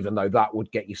 or even though that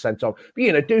would get you sent off,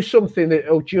 but, do something that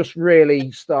will just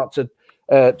really start to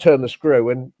turn the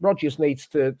screw. And Rodgers needs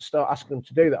to start asking them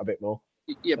to do that a bit more.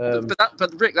 Yeah,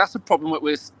 but Rick, that's a problem that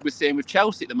we're seeing with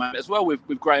Chelsea at the moment as well with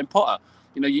Graham Potter.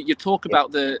 You talk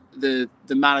about the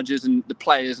managers and the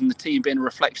players and the team being a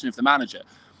reflection of the manager.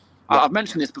 Yeah. I've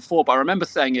mentioned this before, but I remember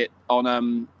saying it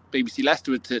on BBC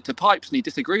Leicester to Pipes, and he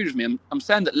disagreed with me. I'm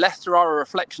saying that Leicester are a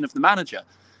reflection of the manager.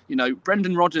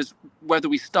 Brendan Rodgers, whether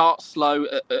we start slow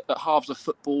at halves of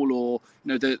football or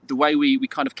the way we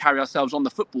kind of carry ourselves on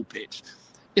the football pitch,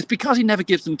 it's because he never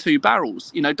gives them 2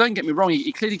 barrels. Don't get me wrong,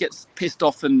 he clearly gets pissed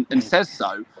off and says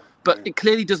so, but it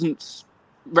clearly doesn't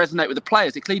resonate with the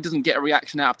players. It clearly doesn't get a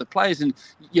reaction out of the players. And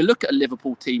you look at a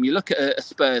Liverpool team, you look at a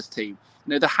Spurs team,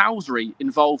 the housery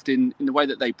involved in the way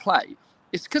that they play,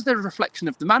 it's because they're a reflection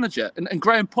of the manager. And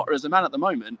Graham Potter as a man at the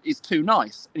moment is too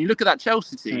nice. And you look at that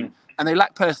Chelsea team and they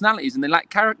lack personalities and they lack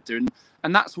character.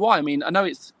 And that's why, I mean, I know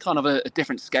it's kind of a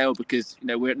different scale because,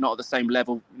 we're not at the same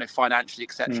level, financially,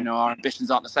 etc. Our ambitions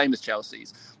aren't the same as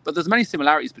Chelsea's. But there's many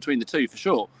similarities between the two, for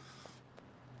sure.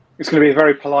 It's going to be a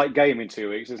very polite game in 2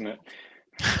 weeks, isn't it?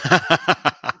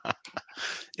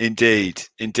 Indeed.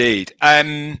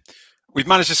 We've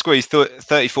managed to squeeze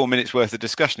 34 minutes worth of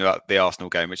discussion about the Arsenal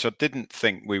game, which I didn't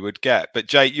think we would get. But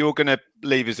Jake, you're going to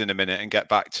leave us in a minute and get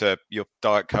back to your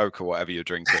Diet Coke or whatever you're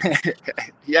drinking.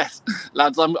 Yes,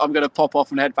 lads, I'm going to pop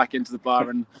off and head back into the bar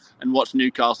and watch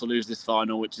Newcastle lose this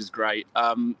final, which is great.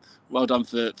 Well done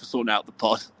for sorting out the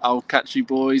pod. I'll catch you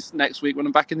boys next week when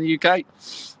I'm back in the UK.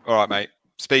 All right, mate.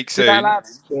 Speak soon. Good day,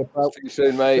 lads. See you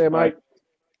soon, mate. See you,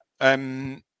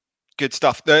 mate. Good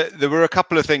stuff. There were a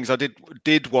couple of things I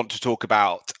did want to talk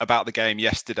about the game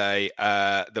yesterday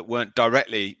that weren't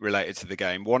directly related to the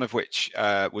game. One of which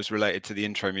was related to the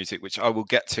intro music, which I will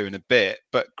get to in a bit.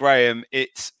 But Graham,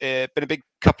 it's been a big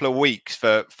couple of weeks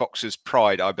for Fox's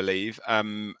Pride, I believe,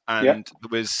 and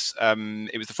it was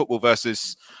the football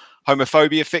versus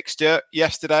homophobia fixture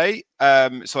yesterday.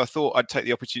 So I thought I'd take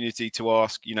the opportunity to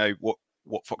ask,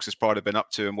 what Fox's Pride have been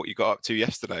up to and what you got up to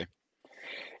yesterday.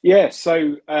 Yeah,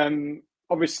 so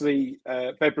obviously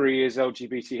February is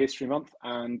LGBT History Month,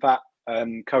 and that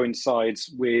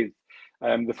coincides with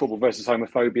the Football versus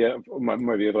Homophobia,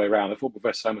 maybe the other way around. The Football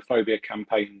versus Homophobia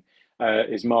campaign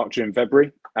is marked during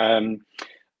February.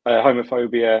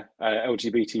 Homophobia,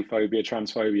 LGBT phobia,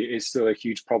 transphobia is still a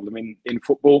huge problem in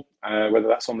football, whether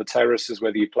that's on the terraces,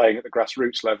 whether you're playing at the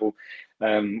grassroots level,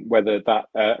 whether that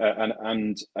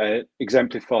and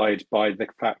exemplified by the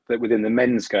fact that within the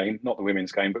men's game, not the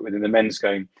women's game, but within the men's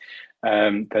game,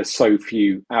 there's so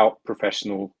few out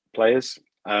professional players.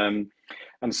 And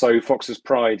so Fox's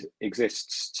Pride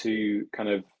exists to kind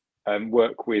of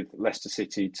work with Leicester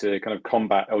City to kind of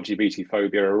combat LGBT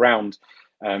phobia around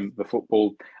the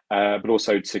football, but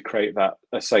also to create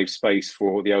a safe space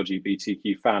for the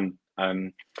LGBTQ fan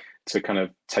to kind of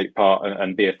take part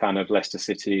and be a fan of Leicester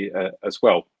City as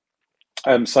well.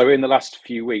 So in the last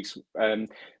few weeks,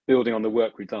 building on the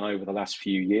work we've done over the last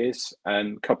few years, a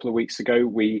couple of weeks ago,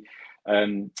 we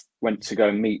went to go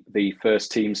and meet the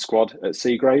first team squad at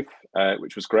Seagrave,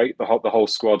 which was great. The whole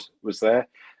squad was there,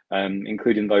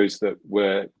 including those that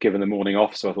were given the morning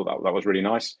off. So I thought that was really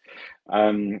nice.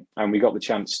 And we got the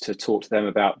chance to talk to them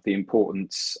about the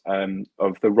importance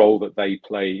of the role that they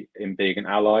play in being an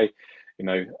ally.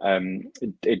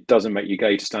 It doesn't make you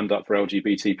gay to stand up for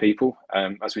LGBT people,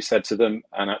 as we said to them.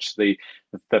 And actually,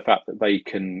 the fact that they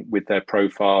can, with their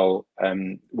profile,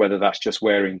 whether that's just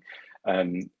wearing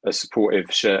a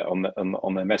supportive shirt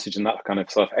on their message and that kind of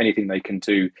stuff, anything they can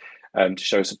do to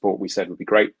show support, we said would be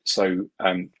great. So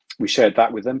we shared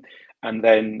that with them. And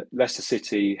then Leicester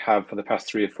City have, for the past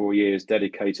 3 or 4 years,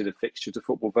 dedicated a fixture to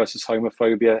football versus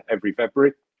homophobia every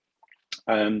February.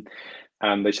 And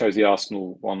they chose the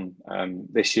Arsenal one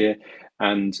this year,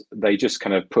 and they just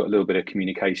kind of put a little bit of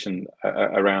communication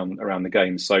around the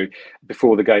game. So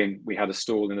before the game, we had a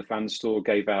stall in the fan store,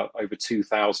 gave out over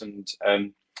 2,000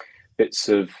 bits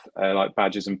of like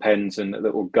badges and pens and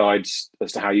little guides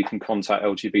as to how you can contact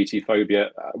LGBT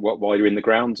phobia while you're in the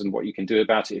ground and what you can do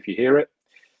about it if you hear it.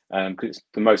 Because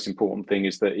the most important thing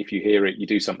is that if you hear it, you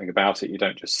do something about it. You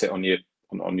don't just sit on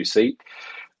your seat.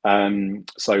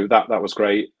 So that was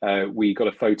great. We got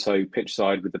a photo pitch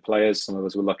side with the players. Some of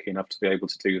us were lucky enough to be able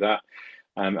to do that.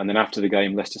 And then after the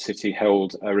game, Leicester City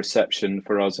held a reception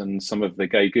for us and some of the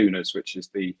Gay Gooners, which is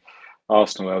the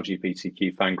Arsenal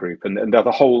LGBTQ fan group. And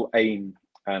the whole aim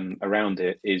around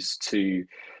it is to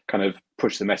kind of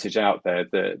push the message out there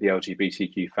that the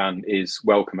LGBTQ fan is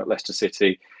welcome at Leicester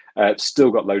City.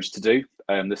 Still got loads to do.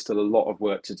 There's still a lot of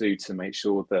work to do to make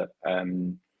sure that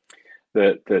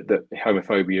that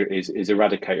homophobia is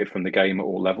eradicated from the game at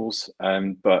all levels.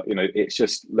 But it's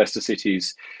just Leicester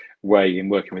City's way in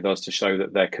working with us to show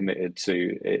that they're committed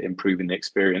to improving the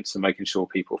experience and making sure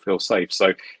people feel safe.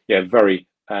 So yeah, very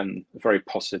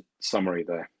positive summary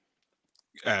there.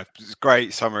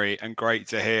 Great summary and great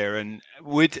to hear. And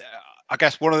I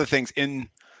guess one of the things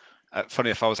funny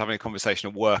if I was having a conversation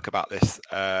at work about this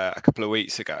a couple of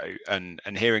weeks ago and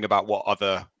hearing about what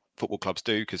other football clubs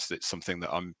do, because it's something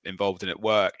that I'm involved in at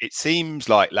work. It seems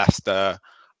like Leicester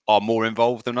are more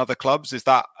involved than other clubs. Is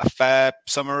that a fair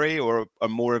summary, or are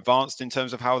more advanced in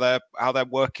terms of how they're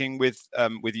working with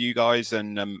you guys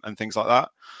and things like that?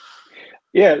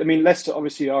 Yeah, I mean, Leicester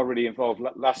obviously are really involved.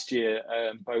 Last year,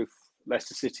 both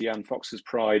Leicester City and Fox's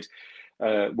Pride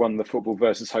won the Football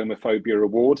versus Homophobia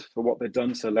Award for what they've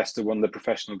done. So Leicester won the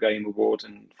Professional Game Award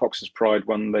and Fox's Pride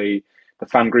won the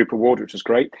Fan Group Award, which was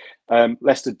great.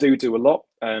 Leicester do a lot.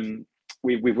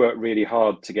 We've worked really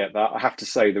hard to get that. I have to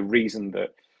say the reason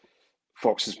that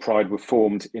Fox's Pride were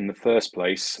formed in the first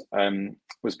place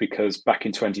was because back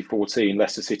in 2014,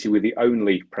 Leicester City were the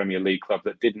only Premier League club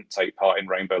that didn't take part in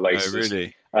Rainbow Laces. Oh,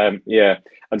 really? Yeah.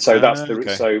 And so that's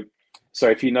okay. So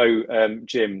if you know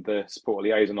Jim, the sport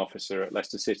liaison officer at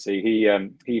Leicester City,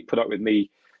 he put up with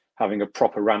me having a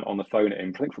proper rant on the phone at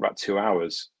him, I think for about 2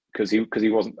 hours because he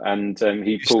wasn't, and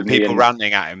he Used to pulled me people in.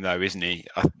 ranting at him though, isn't he?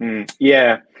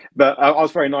 Yeah, but I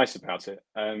was very nice about it.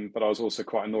 But I was also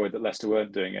quite annoyed that Leicester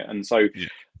weren't doing it, and so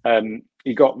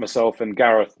he got myself and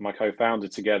Gareth, my co-founder,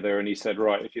 together, and he said,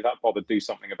 "Right, if you're that bothered, do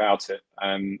something about it."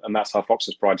 And that's how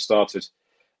Fox's Pride started.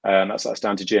 And that's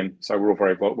down to Jim. So we're all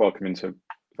very welcome into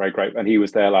very great. And he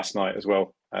was there last night as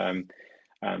well. And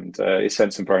he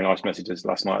sent some very nice messages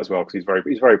last night as well because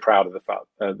he's very proud of the fact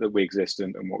that we exist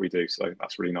and what we do. So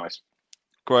that's really nice.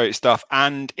 Great stuff.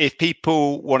 And if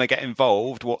people want to get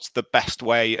involved, what's the best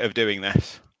way of doing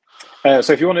this?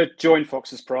 So if you want to join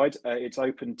Fox's Pride, it's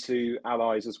open to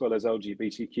allies as well as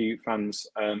LGBTQ fans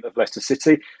of Leicester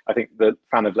City. I think the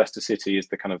fan of Leicester City is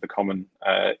the kind of the common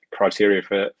criteria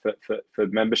for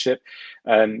membership.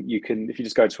 You can, if you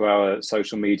just go to our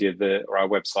social media or our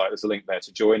website, there's a link there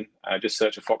to join. Just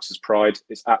search for Fox's Pride.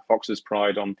 It's at Fox's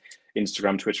Pride on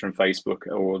Instagram, Twitter, and Facebook,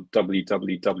 or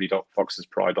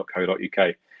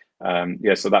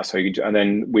www.foxespride.co.uk. So that's how you can. And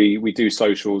then we do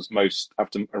socials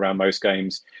around most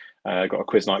games. Got a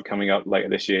quiz night coming up later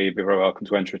this year. You'll be very welcome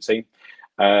to enter a team.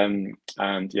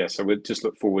 So we'll just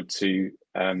look forward to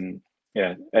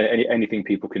anything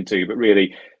people can do. But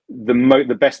really,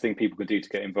 the best thing people can do to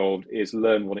get involved is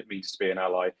learn what it means to be an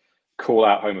ally, call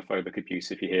out homophobic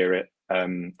abuse if you hear it,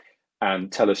 and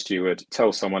tell a steward,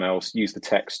 tell someone else, use the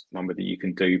text number that you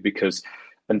can do, because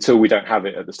until we don't have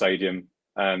it at the stadium,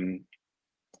 we're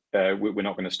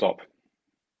not going to stop.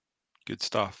 Good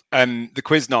stuff. The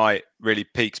quiz night really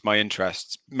piques my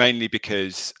interest, mainly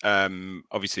because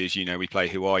obviously, as you know, we play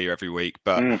Who Are You every week,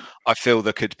 but I feel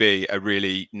there could be a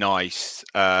really nice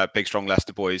Big Strong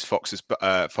Leicester Boys, Fox's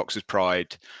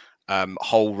Pride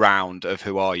whole round of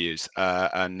Who Are Yous,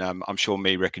 and I'm sure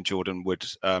me, Rick, and Jordan would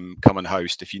come and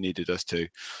host if you needed us to.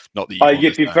 Not that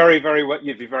you'd be very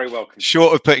welcome.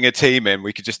 Short of putting a team in,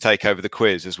 we could just take over the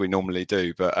quiz as we normally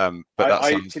do. But that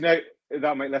sounds...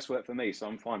 that'll make less work for me, so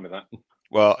I'm fine with that.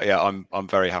 Well, yeah, I'm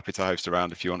very happy to host a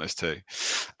round if you want us to.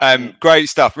 Great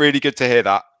stuff. Really good to hear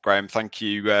that, Graham. Thank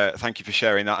you for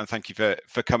sharing that, and thank you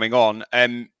for coming on.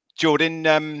 Jordan,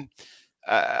 the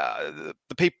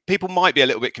people might be a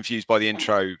little bit confused by the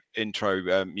intro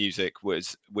music,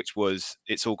 which was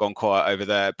 "It's All Gone Quiet Over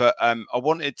There," but I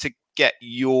wanted to get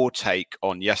your take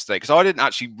on yesterday, because I didn't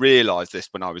actually realise this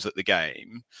when I was at the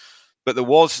game. But there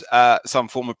was some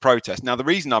form of protest. Now, the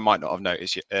reason I might not have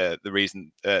noticed the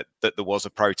reason that there was a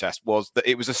protest was that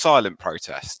it was a silent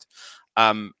protest.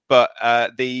 But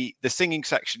the singing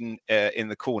section in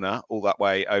the corner, all that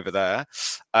way over there,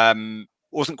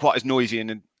 wasn't quite as noisy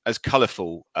and as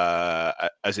colourful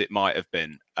as it might have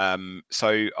been.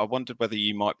 So I wondered whether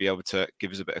you might be able to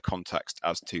give us a bit of context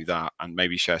as to that and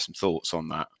maybe share some thoughts on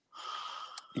that.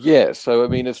 Yeah, so I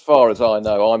mean, as far as I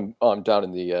know, I'm down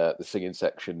in the singing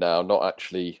section now. Not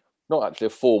actually a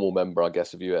formal member, I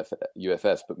guess, of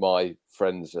UFS, but my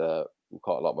friends,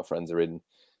 quite a lot of my friends are in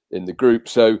the group.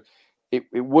 So it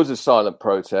was a silent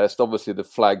protest. Obviously, the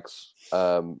flags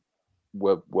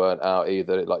weren't out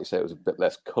either. Like you say, it was a bit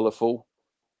less colourful.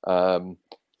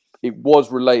 It was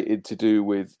related to do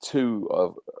with as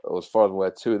far as I'm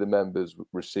aware, two of the members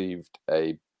received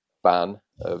a ban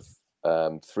of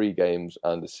 3 games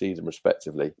and a season,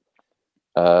 respectively.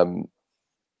 From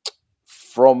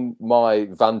my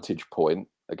vantage point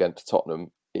against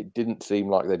Tottenham, it didn't seem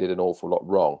like they did an awful lot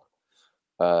wrong.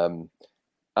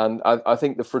 And I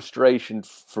think the frustration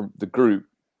from the group,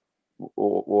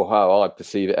 or how I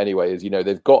perceive it anyway, is,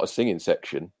 they've got a singing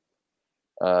section,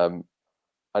 and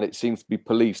it seems to be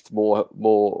policed more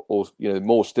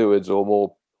stewards or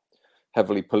more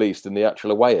heavily policed than the actual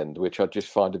away end, which I just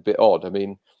find a bit odd. I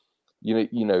mean,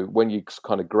 when you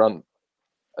kind of grant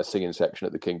a singing section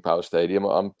at the King Power Stadium,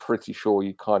 I'm pretty sure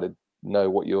you kind of know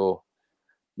what you're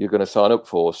going to sign up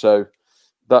for. So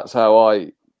that's how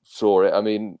I saw it. I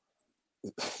mean,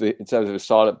 in terms of a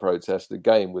silent protest, the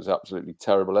game was absolutely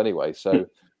terrible anyway. So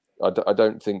I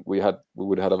don't think we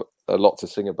would have had a lot to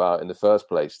sing about in the first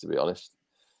place, to be honest.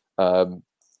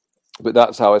 But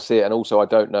that's how I see it. And also, I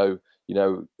don't know,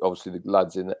 obviously the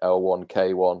lads in L1,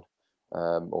 K1,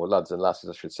 or lads and lasses,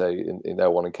 I should say, in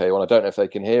L1 and K1. I don't know if they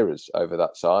can hear us over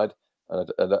that side.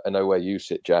 And I know where you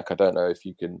sit, Jack. I don't know if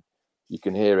you can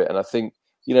hear it. And I think,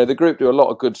 the group do a lot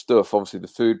of good stuff, obviously the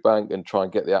food bank, and try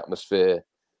and get the atmosphere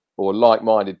or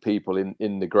like-minded people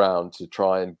in the ground to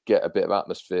try and get a bit of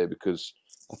atmosphere, because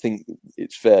I think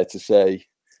it's fair to say,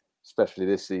 especially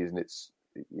this season,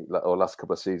 or last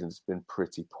couple of seasons, it's been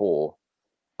pretty poor.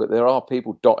 But there are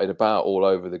people dotted about all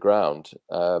over the ground.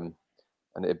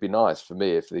 And it'd be nice for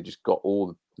me if they just got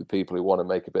all the people who want to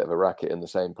make a bit of a racket in the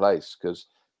same place, because,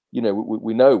 you know,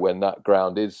 we know when that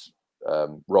ground is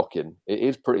rocking, it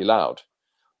is pretty loud.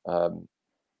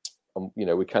 You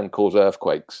know, we can cause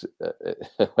earthquakes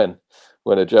when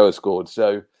a Joe has scored.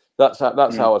 So that's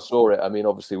how I saw it. I mean,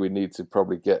 obviously, we need to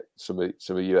probably get some of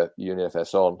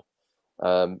UniFS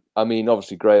on. I mean,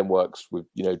 obviously, Graham works with,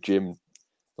 you know, Jim,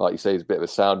 like you say, he's a bit of a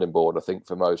sounding board, I think,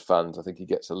 for most fans. I think he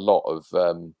gets a lot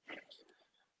of...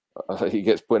 I think he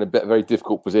gets put in a very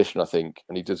difficult position, I think,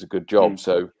 and he does a good job.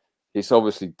 So it's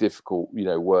obviously difficult, you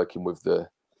know, working with the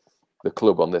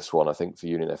club on this one, I think, for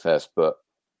UniFS. But,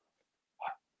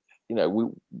 you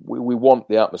know, we want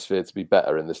the atmosphere to be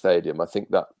better in the stadium. I think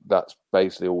that's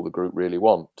basically all the group really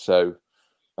want. So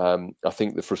I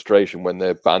think the frustration when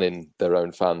they're banning their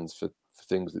own fans for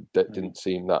things that didn't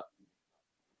seem that,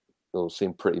 or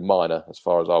seemed pretty minor as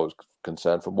far as I was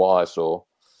concerned from what I saw.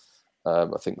 I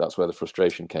think that's where the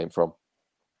frustration came from.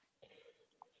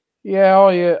 Yeah,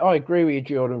 I agree with you,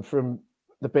 Jordan. From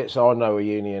the bits I know of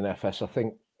UniFS, I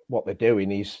think what they're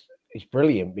doing is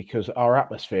brilliant, because our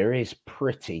atmosphere is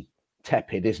pretty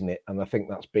tepid, isn't it? And I think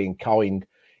that's being kind.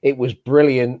 It was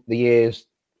brilliant the years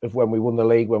of when we won the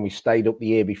league, when we stayed up the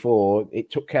year before.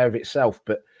 It took care of itself,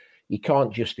 but you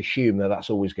can't just assume that that's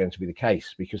always going to be the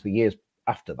case, because the years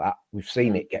after that, we've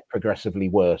seen it get progressively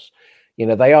worse. You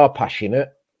know, they are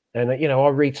passionate. And, you know, I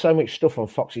read so much stuff on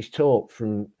Fox's Talk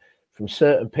from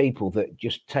certain people that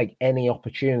just take any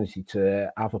opportunity to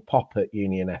have a pop at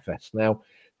UniFS. Now,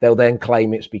 they'll then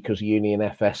claim it's because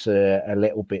UniFS are a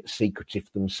little bit secretive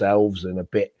themselves and a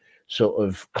bit sort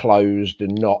of closed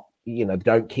and not, you know,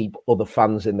 don't keep other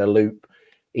fans in the loop,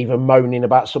 even moaning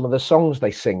about some of the songs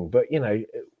they sing. But, you know,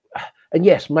 and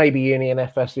yes, maybe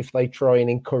UniFS, if they try and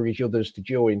encourage others to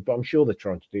join, but I'm sure they're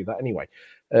trying to do that anyway.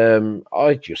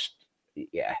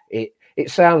 It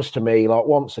sounds to me like,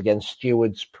 once again,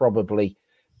 stewards probably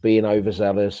being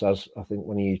overzealous, as I think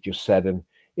when you just said. And,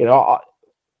 you know,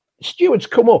 stewards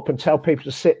come up and tell people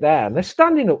to sit down. They're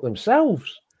standing up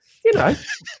themselves. You know,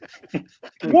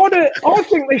 I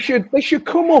think they should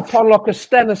come up on like a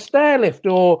Stena stair lift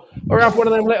or have one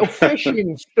of them little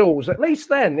fishing stools. At least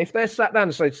then, if they're sat down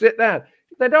and say sit down,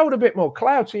 they'd hold a bit more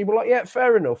clout. So you'd be like, yeah,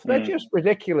 fair enough. They're just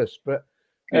ridiculous. But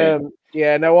I think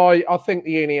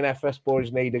the UniFS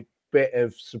boys need a bit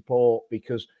of support,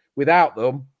 because without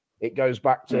them, it goes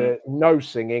back to no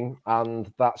singing,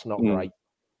 and that's not great.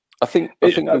 I think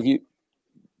with you.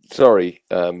 Sorry,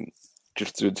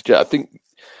 just to interject. I think,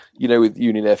 you know, with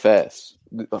UniFS,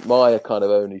 my kind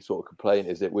of only sort of complaint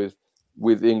is that with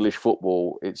English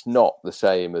football, it's not the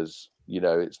same as, you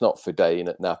know, it's not Fidane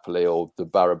at Napoli or the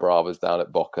Barra Bravas down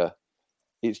at Boca.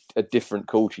 It's a different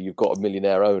culture. You've got a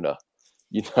millionaire owner,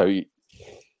 you know.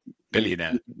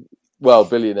 Billionaire. Well,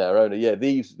 billionaire owner. Yeah,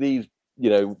 these, you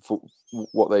know, for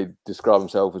what they describe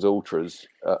themselves as ultras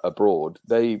abroad,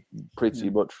 they pretty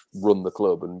much run the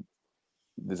club, and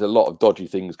there's a lot of dodgy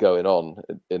things going on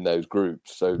in those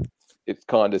groups. So it's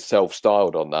kind of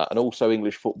self-styled on that. And also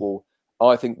English football,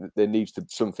 I think that there needs to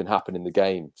something happen in the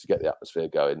game to get the atmosphere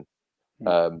going.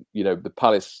 You know, the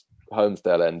Palace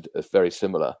Holmesdale end is very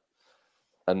similar,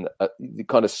 and the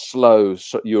kind of slow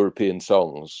European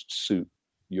songs suit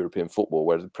European football,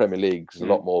 whereas the Premier League is a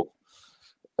lot more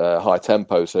high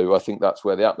tempo. So I think that's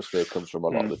where the atmosphere comes from a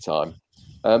lot of the time.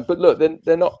 But look,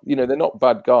 they're not, you know, they're not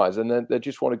bad guys, and they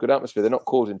just want a good atmosphere. They're not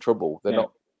causing trouble. They're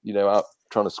not, you know, out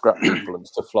trying to scrap people and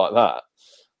stuff like that.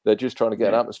 They're just trying to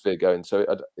get an atmosphere going. So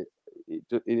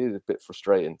it is a bit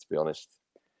frustrating, to be honest.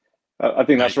 I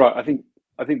think that's right. I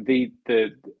think the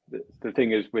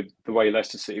thing is with the way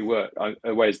Leicester City work,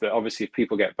 ways that obviously if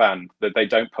people get banned, that they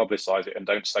don't publicise it and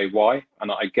don't say why,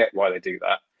 and I get why they do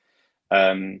that.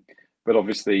 But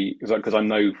obviously, because I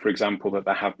know, for example, that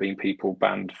there have been people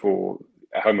banned for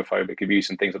homophobic abuse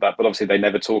and things like that, but obviously they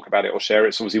never talk about it or share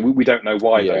it. So obviously we don't know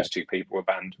why those two people were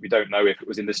banned. We don't know if it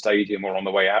was in the stadium or on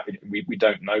the way out. We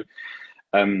don't know.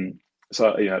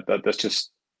 So you know that's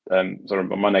just sort of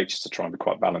my nature to try and be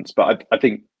quite balanced. But I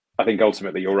think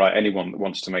ultimately you're right. Anyone that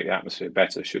wants to make the atmosphere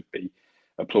better should be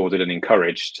applauded and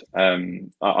encouraged.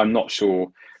 I'm not sure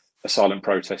a silent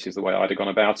protest is the way I'd have gone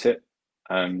about it.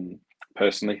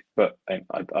 Personally, but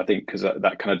I think because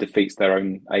that kind of defeats their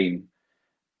own aim,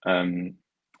 and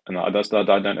I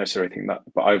don't necessarily think that.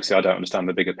 But obviously, I don't understand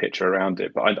the bigger picture around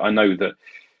it. But I know that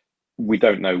we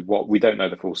don't know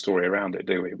the full story around it,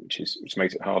 do we? Which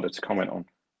makes it harder to comment on.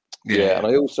 Yeah, and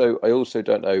I also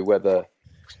don't know whether,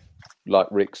 like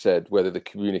Rick said, whether the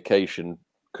communication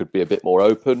could be a bit more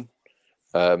open.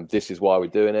 This is why we're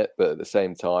doing it, but at the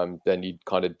same time, then you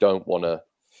kind of don't want to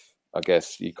I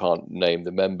guess you can't name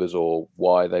the members or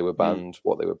why they were banned,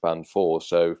 what they were banned for.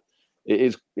 So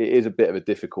it is a bit of a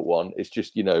difficult one. It's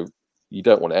just, you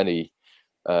don't want any.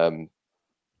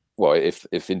 Well,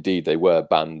 if indeed they were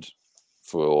banned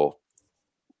for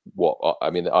what I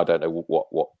mean, I don't know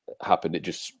what happened. It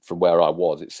just, from where I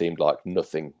was, it seemed like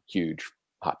nothing huge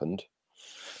happened.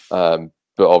 But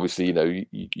obviously,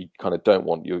 you kind of don't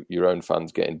want your own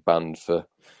fans getting banned for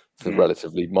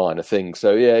relatively minor things.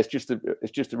 So yeah, it's just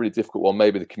a really difficult one.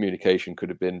 Maybe the communication could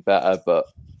have been better, but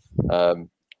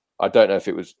I don't know if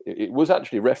it was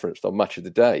actually referenced on Match of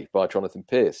the Day by Jonathan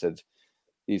Pearce. Said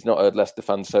he's not heard Leicester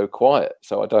fans so quiet.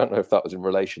 So I don't know if that was in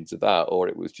relation to that, or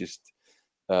it was just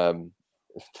who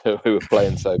were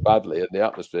playing so badly and the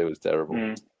atmosphere was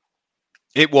terrible.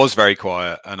 It was very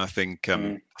quiet, and I think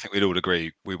we'd all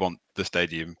agree we want the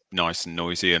stadium nice and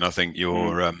noisy. And I think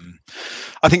you're right.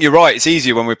 It's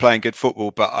easier when we're playing good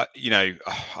football, but I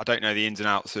don't know the ins and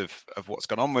outs of what's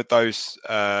gone on with those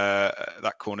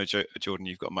that corner. Jordan,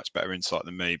 you've got much better insight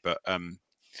than me, but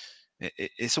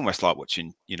it's almost like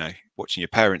watching your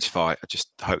parents fight. I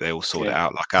just hope they all sort it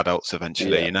out like adults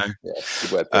eventually.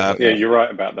 Yeah, you're right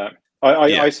about that.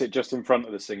 I sit just in front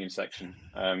of the singing section.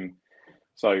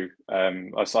 So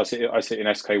I sit in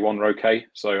SK1 row K,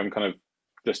 so I'm kind of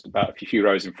just about a few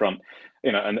rows in front,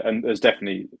 and there's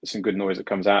definitely some good noise that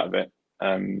comes out of it,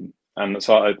 and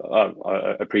so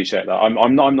I appreciate that.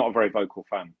 I'm not a very vocal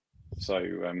fan, so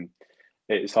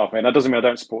it's hard for me. And that doesn't mean I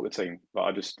don't support the team,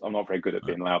 but I'm not very good at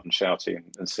being loud and shouty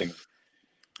and singing.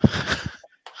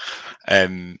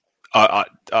 I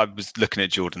was looking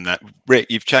at Jordan there. Rick,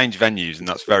 you've changed venues and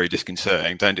that's very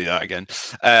disconcerting. Don't do that again.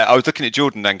 I was looking at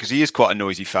Jordan then because he is quite a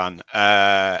noisy fan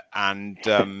and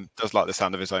does like the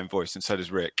sound of his own voice, and so does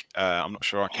Rick. I'm not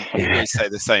sure I can really say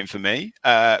the same for me,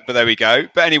 but there we go.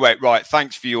 But anyway, right,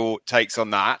 thanks for your takes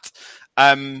on that.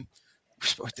 We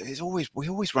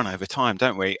always run over time,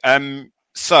 don't we?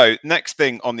 So next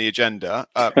thing on the agenda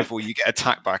before you get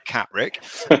attacked by a cat, Rick,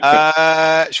 should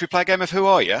we play a game of Who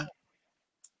Are You?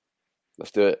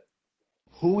 Let's do it.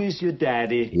 Who is your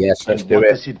daddy? Yes, let's and do what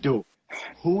it. Does he do?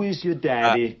 Who is your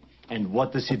daddy and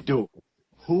what does he do?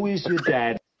 Who is your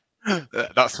dad?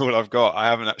 That's all I've got. I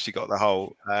haven't actually got the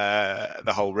whole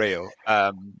reel.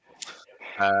 Yeah,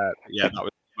 that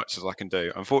was as much as I can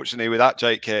do. Unfortunately, without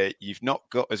Jake here, you've not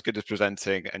got as good as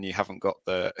presenting, and you haven't got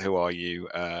the Who Are You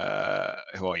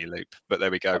loop. But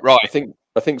there we go. Right. I think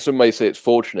some may say it's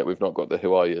fortunate we've not got the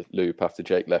Who Are You loop after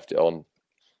Jake left it on.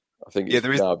 I think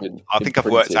there is. I think I've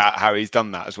worked out how he's done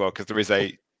that as well, because there is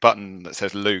a button that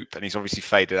says loop, and he's obviously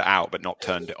faded it out but not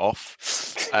turned it off.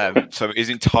 So it is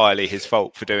entirely his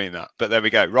fault for doing that. But there we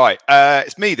go. Right,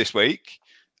 it's me this week,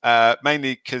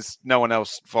 mainly because no one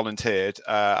else volunteered,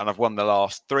 and I've won the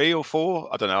last 3 or 4.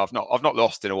 I don't know. I've not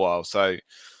lost in a while, so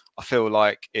I feel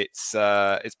like it's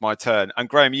my turn. And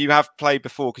Graham, you have played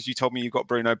before because you told me you got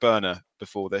Bruno Berner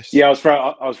before this. Yeah, I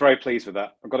was very pleased with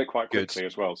that. I got it quite quickly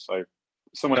as well. So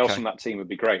someone else on that team would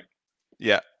be great.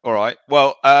 Yeah. All right.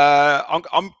 Well, I'm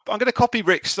going to copy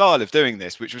Rick's style of doing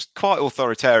this, which was quite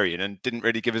authoritarian and didn't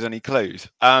really give us any clues.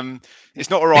 It's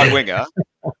not a right winger.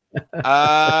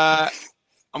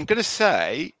 I'm going to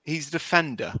say he's a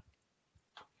defender.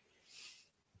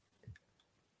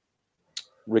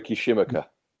 Ricky Shimaka.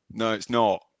 No, it's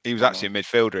not. He was actually a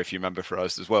midfielder, if you remember, for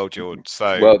us as well, George.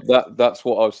 So that's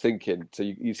what I was thinking. So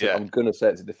you said I'm going to say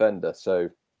it's a defender. So.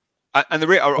 And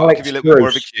I'll give you a little bit more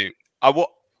of a cue. I'd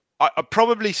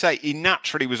probably say he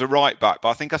naturally was a right back, but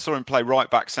I think I saw him play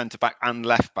right back, centre back, and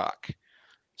left back.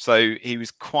 So he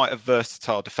was quite a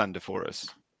versatile defender for us.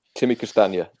 Timmy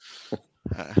Castagna.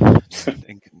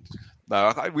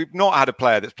 No, we've not had a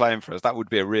player that's playing for us. That would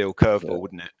be a real curveball,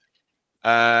 wouldn't it? Do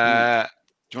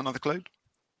you want another clue? Do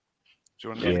you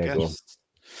want another guess?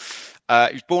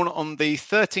 He was born on the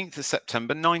 13th of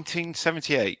September,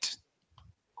 1978.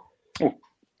 Oh.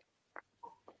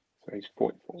 So he's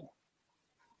 44.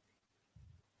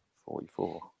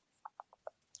 44.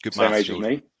 Good Same maths, age as George.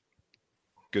 me.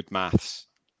 Good maths.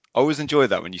 I always enjoy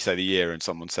that when you say the year and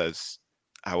someone says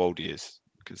how old he is,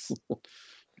 because it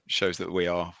shows that we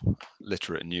are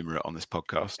literate and numerate on this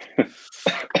podcast.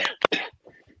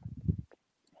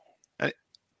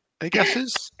 Any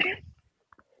guesses?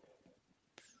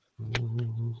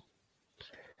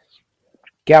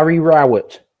 Gary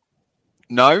Rowett.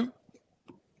 No.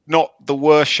 Not the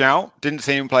worst shout. Didn't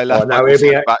see him play left back,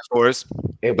 back for us.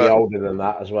 He'll be older than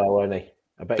that as well, won't he?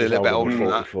 I bet he's older than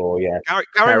 44, yeah.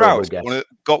 Gary Rowett's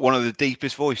got one of the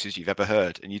deepest voices you've ever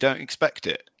heard, and you don't expect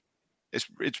it. It's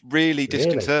really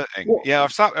disconcerting. Really? Yeah,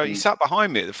 he sat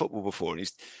behind me at the football before, and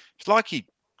it's like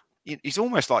he's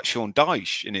almost like Sean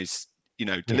Dyche in his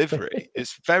delivery.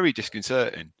 It's very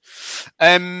disconcerting.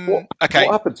 What Okay.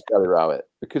 happened to Gary Rowett?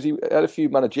 Because he had a few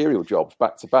managerial jobs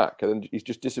back to back, and then he's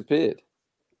just disappeared.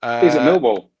 He's at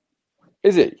Millwall.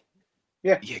 Is he?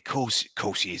 Yeah. Yeah, of course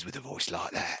he is with a voice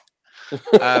like that.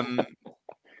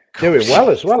 Doing well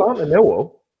as well, aren't they,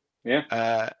 Millwall?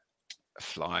 Yeah.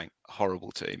 Flying.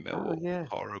 Horrible team, Millwall. yeah.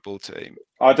 Horrible team.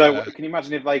 I don't. Can you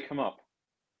imagine if they come up?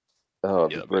 Oh,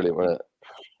 it'd be brilliant, wouldn't it?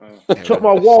 I took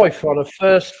my wife on a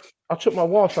first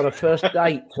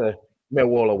date to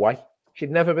Millwall away.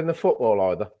 She'd never been to football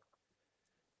either.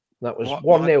 That was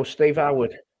 1-0, Steve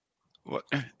Howard. What?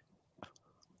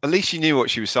 At least you knew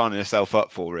what she was signing herself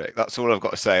up for, Rick. That's all I've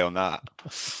got to say on that.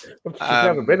 She's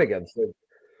never been against him.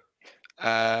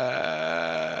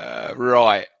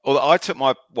 Right. Well, I took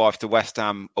my wife to West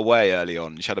Ham away early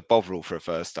on. She had a Bovril for her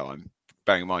first time.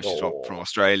 Bearing in mind she's from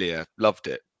Australia. Loved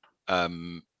it.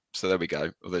 So there we go.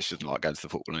 Although she doesn't like going to the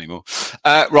football anymore.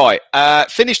 Right.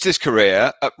 Finished his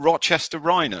career at Rochester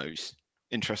Rhinos,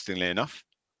 interestingly enough.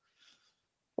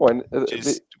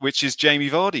 Which is Jamie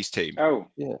Vardy's team. Oh,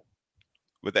 yeah.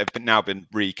 Well, they've now been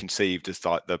reconceived as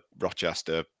like the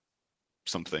Rochester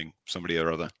somebody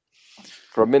or other.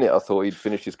 For a minute, I thought he'd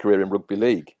finished his career in rugby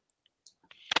league.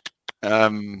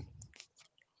 Rugby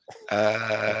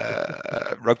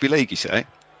league, you say?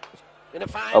 In a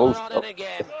final run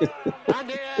again.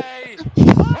 Andy A.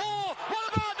 Oh, what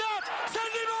about that?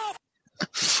 Send him off!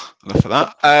 Enough of that.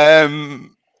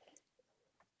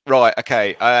 Right,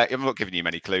 okay. I'm not giving you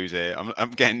many clues here. I'm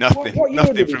getting nothing. What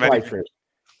year did he play for us?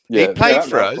 He played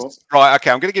for us. Right,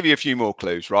 okay. I'm going to give you a few more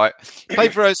clues, right?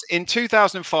 Played for us in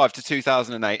 2005 to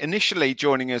 2008. Initially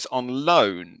joining us on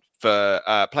loan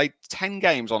played 10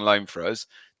 games on loan for us.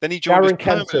 Then he joined us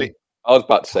permanently. I was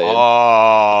about to say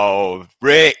Oh,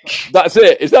 Rick. That's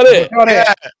it. Is that it?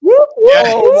 Yeah.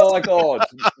 Oh, my God.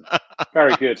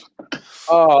 very good.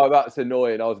 Oh, that's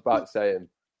annoying. I was about to say him.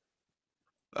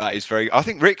 That is very... I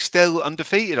think Rick's still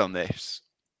undefeated on this.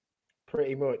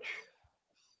 Pretty much.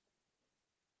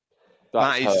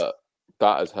 That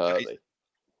has hurt me.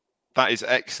 That is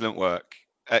excellent work.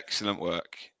 Excellent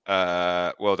work.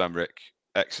 Well done, Rick.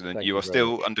 Excellent. Thank you are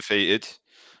still undefeated.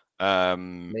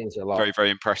 Means a lot. Very, very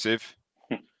impressive.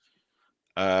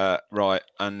 Right.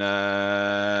 And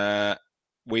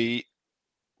we're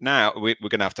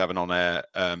going to have an on-air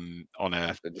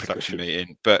production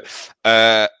meeting. But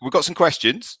we've got some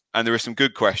questions, and there are some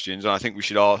good questions, and I think we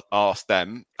should ask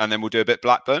them, and then we'll do a bit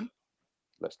Blackburn.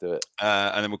 Let's do it.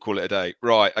 And then we'll call it a day.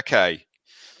 Right. Okay.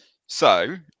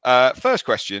 So, first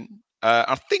question.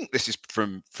 I think this is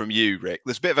from you, Rick.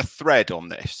 There's a bit of a thread on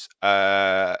this.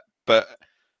 But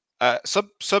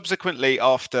subsequently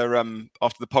after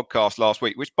the podcast last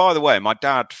week, which, by the way, my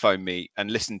dad phoned me and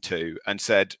listened to and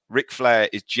said, Ric Flair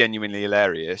is genuinely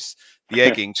hilarious. The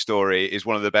egging story is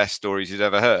one of the best stories he's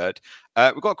ever heard.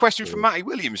 We've got a question from Matty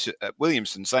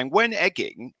Williamson saying, when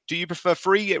egging, do you prefer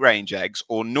free-range eggs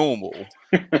or normal?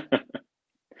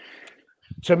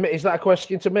 To me, is that a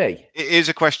question to me? It is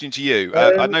a question to you.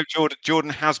 I know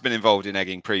Jordan has been involved in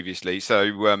egging previously, so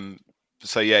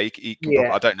yeah, he can probably,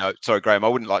 I don't know. Sorry, Graham, I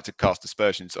wouldn't like to cast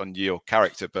aspersions on your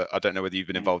character, but I don't know whether you've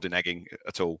been involved in egging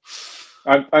at all.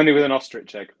 Only with an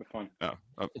ostrich egg, we're fine.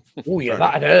 Oh yeah,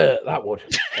 that'd hurt. That would.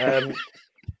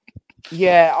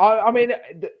 Yeah, I mean,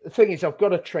 the thing is, I've got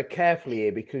to tread carefully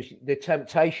here because the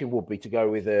temptation would be to go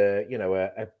with a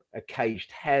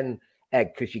caged hen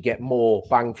egg because you get more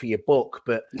bang for your buck,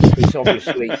 but it's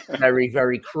obviously very,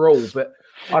 very cruel. But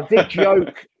I did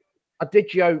joke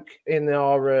in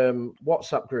our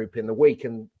WhatsApp group in the week,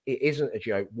 and it isn't a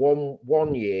joke.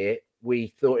 One year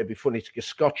we thought it'd be funny to go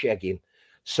Scotch egging,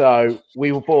 so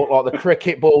we bought like the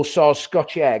cricket ball size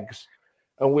Scotch eggs,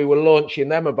 and we were launching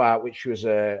them about, which was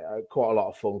quite a lot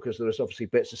of fun because there was obviously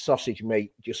bits of sausage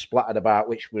meat just splattered about,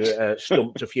 which were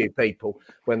stumped a few people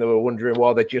when they were wondering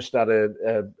why they just had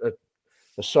a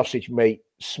sausage meat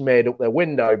smeared up their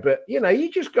window. But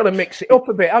you just got to mix it up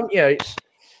a bit, haven't you?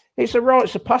 It's a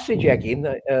rites of passage egging,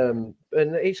 and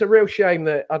it's a real shame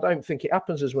that I don't think it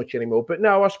happens as much anymore. But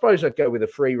no, I suppose I'd go with a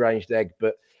free-range egg.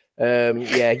 But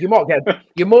yeah, you're more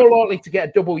likely to get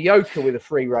a double yolker with a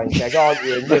free-range egg, aren't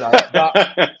you? And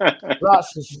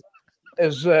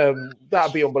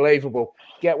that'd be unbelievable.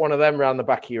 Get one of them round the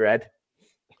back of your head.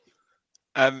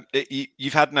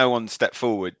 You've had no one step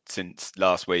forward since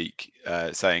last week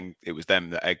saying it was them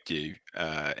that egged you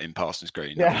in Parsons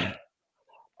Green. Yeah.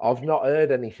 I've not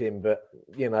heard anything, but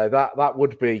that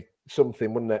would be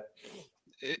something, wouldn't it?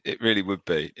 It really would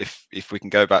be. If we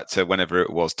can go back to whenever it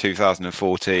was,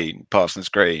 2014, Parsons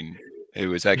Green,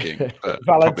 who was egging.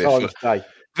 Valentine's Day.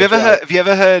 Have you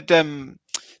ever heard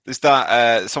There's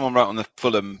that someone wrote on the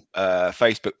Fulham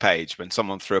Facebook page when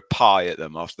someone threw a pie at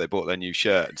them after they bought their new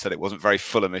shirt and said it wasn't very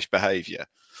Fulhamish behaviour.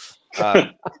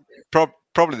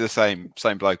 Probably the same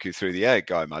bloke who threw the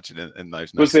egg, I imagine, in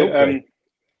those.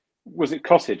 Was it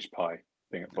cottage pie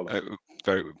thing at Fulham?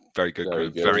 Very, very good. Very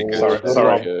Graham. good.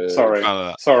 Very good.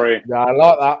 Sorry. Yeah, I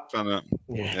like that.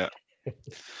 Yeah.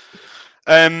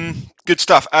 Good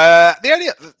stuff.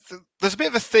 There's a bit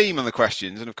of a theme on the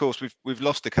questions, and of course we've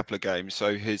lost a couple of games,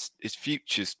 so his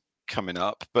future's coming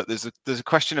up. But there's a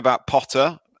question about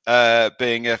Potter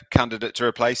being a candidate to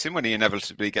replace him when he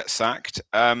inevitably gets sacked.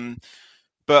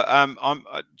 But I'm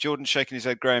Jordan shaking his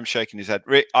head, Graham shaking his head.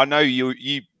 Rick, I know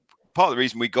you. Part of the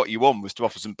reason we got you on was to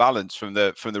offer some balance from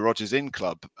the Rodgers Inn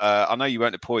Club. I know you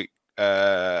won't appoint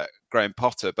Graham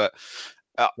Potter, but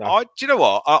do you know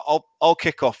what? I'll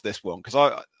kick off this one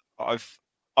because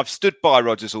I've stood by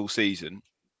Rodgers all season.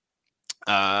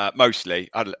 Mostly,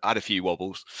 I had a few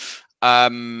wobbles,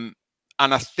 and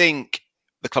I think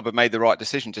the club have made the right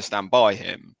decision to stand by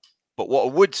him. But what I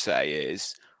would say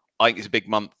is, I think it's a big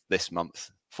month this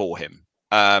month for him,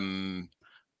 and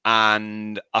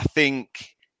I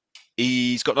think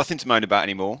he's got nothing to moan about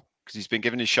anymore because he's been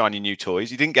given his shiny new toys.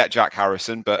 He didn't get Jack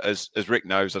Harrison, but as Rick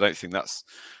knows, I don't think that's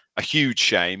a huge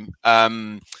shame.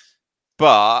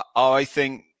 But I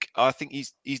think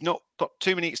he's not got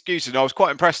too many excuses. And I was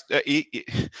quite impressed.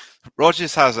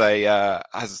 Rodgers has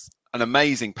an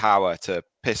amazing power to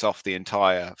piss off the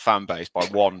entire fan base by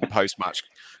one post-match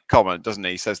comment, doesn't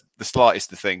he? He says the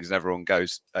slightest of things and everyone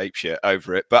goes apeshit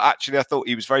over it. But actually, I thought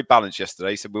he was very balanced yesterday.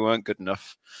 He said we weren't good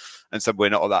enough and said we're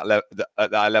not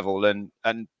at that level. And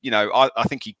you know, I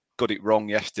think he got it wrong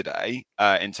yesterday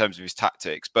in terms of his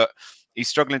tactics, but he's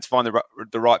struggling to find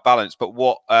the right balance. But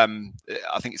what I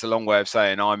think it's a long way of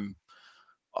saying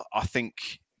I think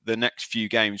the next few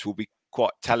games will be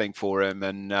quite telling for him.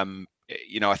 And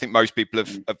you know, I think most people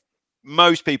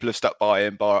have stuck by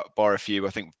him, bar a few.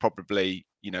 I think probably,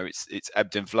 you know, it's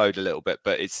ebbed and flowed a little bit,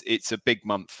 but it's a big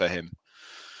month for him.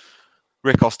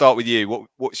 Rick, I'll start with you.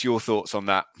 What's your thoughts on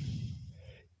that?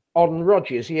 On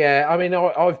Rodgers, yeah. I mean,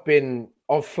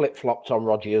 I've flip-flopped on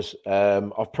Rodgers.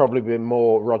 I've probably been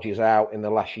more Rodgers out in the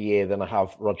last year than I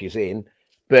have Rodgers in.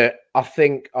 But I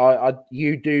think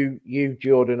you,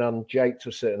 Jordan, and Jake, to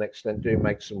a certain extent, do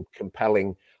make some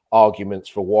compelling arguments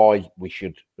for why we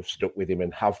should have stuck with him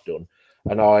and have done.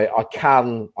 And I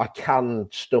can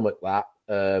stomach that.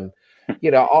 You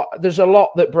know, there's a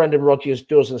lot that Brendan Rodgers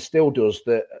does and still does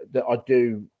that I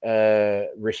do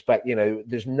respect. You know,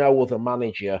 there's no other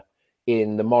manager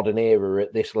in the modern era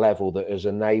at this level that has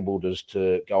enabled us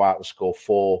to go out and score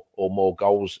 4 or more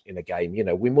goals in a game. You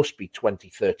know, we must be 20,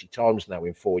 30 times now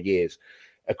in 4 years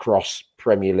across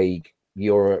Premier League,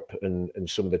 Europe, and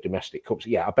some of the domestic cups.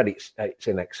 Yeah, I bet it's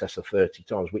in excess of 30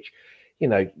 times, which, you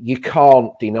know, you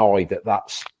can't deny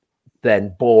that's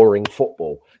then boring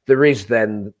football. There is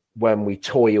then when we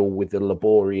toil with the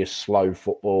laborious, slow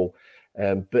football.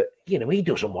 But, you know, he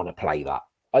doesn't want to play that.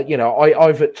 You know,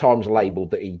 I've at times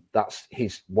labelled that that's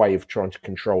his way of trying to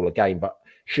control a game, but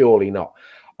surely not.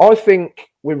 I think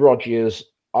with Rodgers,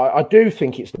 I do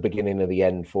think it's the beginning of the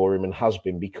end for him and has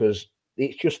been, because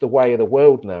it's just the way of the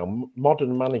world now.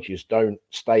 Modern managers don't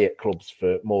stay at clubs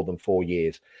for more than 4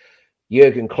 years.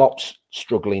 Jurgen Klopp's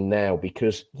struggling now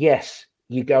because, yes,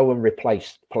 you go and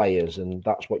replace players, and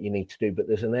that's what you need to do. But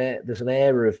there's an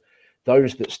air of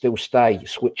those that still stay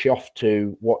switch off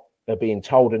to what are being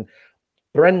told. And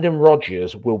Brendan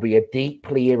Rodgers will be a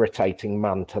deeply irritating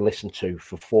man to listen to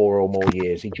for 4 or more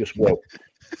years. He just will.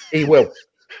 He will.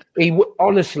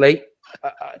 Honestly,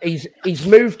 he's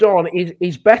moved on.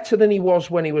 He's better than he was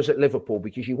when he was at Liverpool,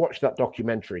 because you watch that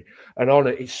documentary, and on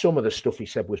it, some of the stuff he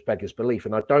said was beggars belief.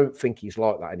 And I don't think he's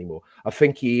like that anymore. I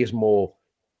think he is more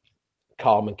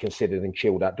calm and considered and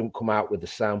chilled out. Don't come out with the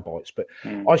sound bites. But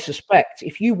I suspect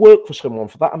if you work for someone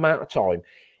for that amount of time,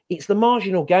 it's the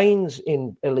marginal gains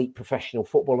in elite professional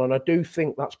football. And I do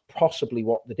think that's possibly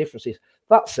what the difference is.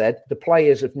 That said, the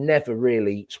players have never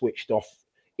really switched off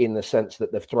in the sense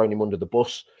that they've thrown him under the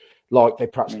bus like they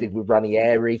perhaps did with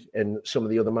Ranieri and some of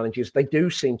the other managers. They do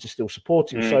seem to still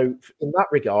support him. So in that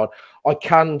regard, I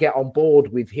can get on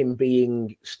board with him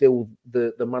being still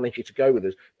the manager to go with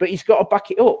us. But he's got to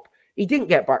back it up. He didn't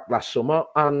get back last summer,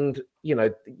 and you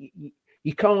know,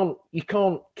 you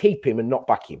can't keep him and not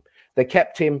back him. They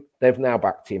kept him. They've now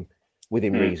backed him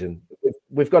within reason.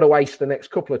 We've got to ace the next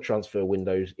couple of transfer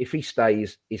windows. If he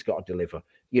stays, he's got to deliver.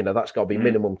 You know, that's got to be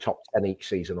minimum top 10 each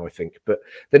season, I think. But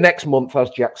the next month, as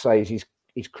Jack says,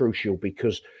 is crucial,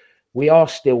 because we are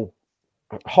still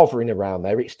hovering around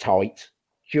there. It's tight.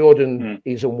 Jordan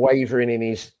is unwavering in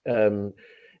his, in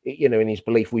his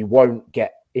belief we won't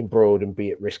get embroiled and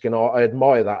be at risk. And I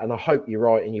admire that. And I hope you're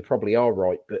right, and you probably are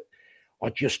right. But I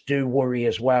just do worry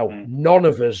as well. None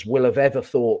of us will have ever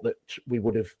thought that we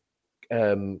would have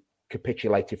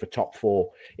capitulated for top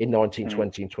four in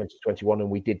 1920 and 2021, and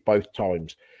we did both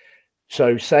times.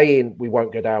 So saying we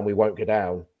won't go down, we won't,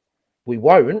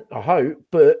 I hope.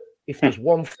 But if there's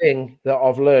one thing that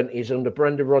I've learned is under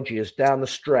Brendan Rodgers down the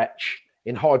stretch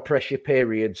in high pressure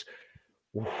periods,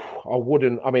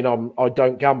 I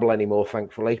don't gamble anymore,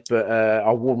 thankfully, but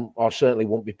I certainly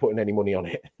wouldn't be putting any money on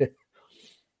it.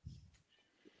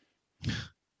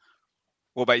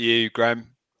 What about you, Graham?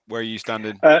 Where are you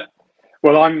standing?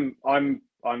 Well, I'm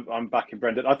back in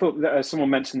Brendan. I thought that, someone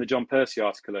mentioned the John Percy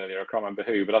article earlier. I can't remember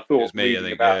who, but I thought It was me,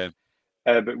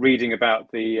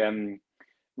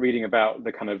 reading about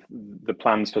the kind of the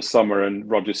plans for summer, and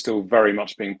Rodgers still very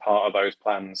much being part of those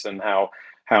plans, and how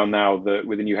now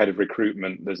with the new head of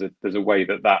recruitment, there's a way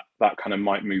that kind of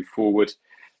might move forward,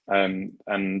 and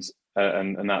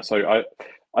that. So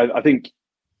I think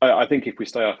if we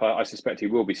stay up, I suspect he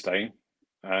will be staying.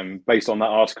 Based on that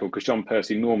article, because John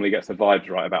Percy normally gets the vibes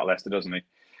right about Leicester, doesn't he?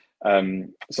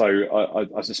 So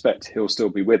I suspect he'll still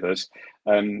be with us.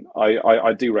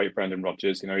 I do rate Brendan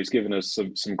Rodgers. He's given us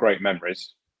some great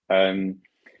memories. And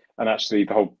actually,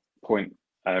 the whole point,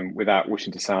 without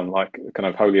wishing to sound like kind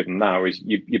of holier than thou, is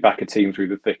you back a team through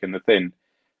the thick and the thin.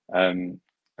 And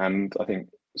I think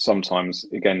sometimes,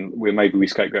 again, maybe we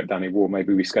scapegoat Danny Ward,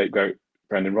 maybe we scapegoat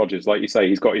Brendan Rodgers. Like you say,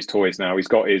 he's got his toys now. He's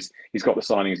got the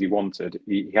signings he wanted.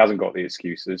 He hasn't got the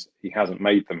excuses. He hasn't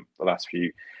made them the last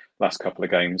couple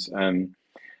of games. And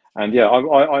yeah,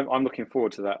 I'm looking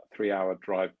forward to that 3-hour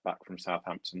drive back from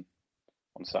Southampton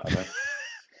on Saturday.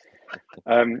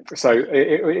 So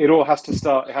it all has to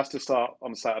start. It has to start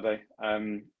on Saturday.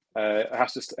 We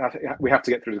have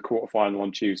to get through the quarterfinal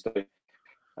on Tuesday.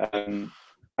 And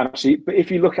actually, but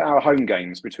if you look at our home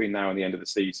games between now and the end of the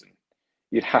season,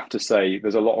 you'd have to say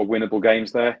there's a lot of winnable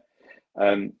games there.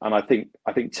 And I think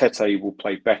Tete will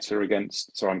play better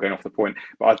against. Sorry, I'm going off the point,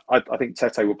 but I think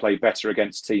Tete will play better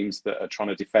against teams that are trying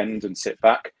to defend and sit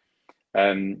back,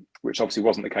 which obviously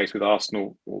wasn't the case with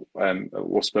Arsenal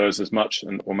or Spurs as much,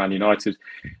 or Man United.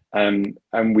 And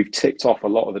we've ticked off a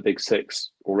lot of the big six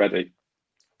already.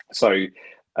 So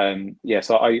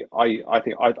so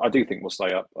I do think we'll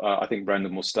stay up. I think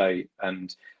Brendan will stay,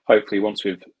 and hopefully once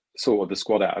we've sorted the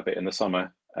squad out a bit in the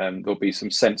summer, there'll be some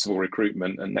sensible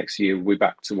recruitment, and next year we'll be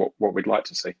back to what we'd like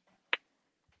to see.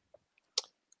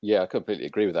 Yeah, I completely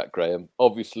agree with that, Graham.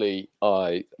 Obviously,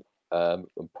 I am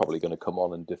probably going to come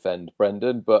on and defend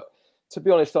Brendan, but to be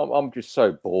honest, I'm just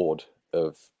so bored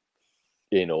of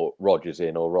Rodgers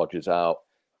out.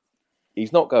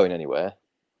 He's not going anywhere.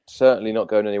 Certainly not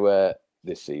going anywhere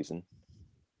this season.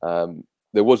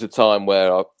 There was a time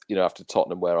where after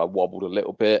Tottenham, where I wobbled a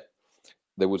little bit.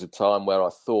 There was a time where I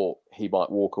thought he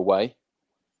might walk away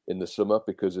in the summer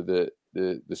because of the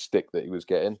stick that he was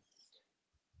getting.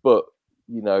 But,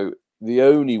 the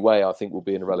only way I think we'll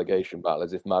be in a relegation battle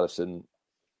is if Maddison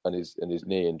and his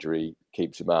knee injury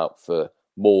keeps him out for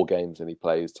more games than he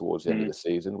plays towards the end of the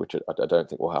season, which I don't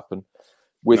think will happen.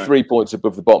 We're 3 points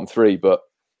above the bottom three, but,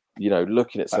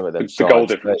 looking at some of them sides. The goal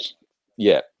difference.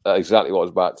 Yeah, exactly what I was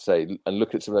about to say. And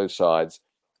look at some of those sides.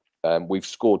 We've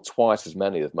scored twice as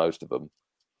many as most of them.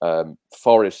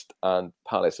 Forest and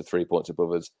Palace are 3 points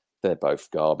above us. They're both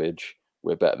garbage.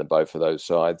 We're better than both of those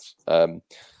sides.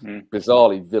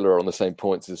 Bizarrely, Villa are on the same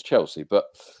points as Chelsea. But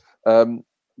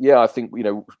I think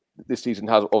this season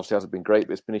hasn't been great,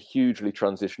 but it's been a hugely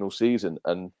transitional season.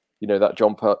 And that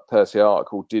John Percy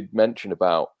article did mention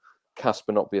about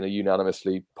Kasper not being a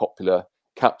unanimously popular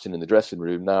captain in the dressing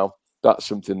room. Now that's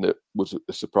something that was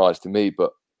a surprise to me,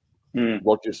 but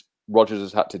Rodgers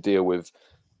has had to deal with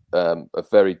a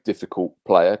very difficult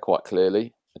player, quite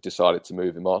clearly. I decided to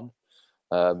move him on.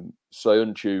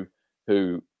 Soyuncu,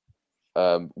 who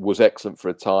was excellent for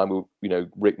a time.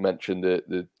 Rick mentioned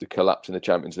the collapse in the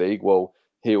Champions League. Well,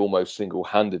 he almost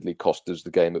single-handedly cost us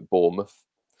the game at Bournemouth,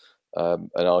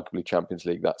 and arguably Champions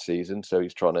League that season. So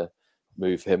he's trying to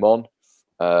move him on.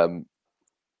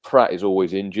 Pratt is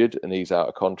always injured and he's out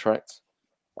of contract.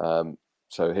 So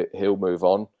he'll move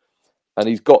on. And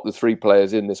he's got the 3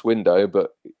 players in this window,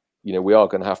 but, we are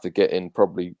going to have to get in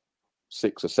probably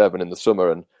 6 or 7 in the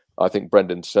summer. And I think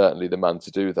Brendan's certainly the man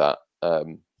to do that.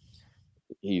 The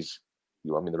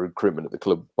recruitment at the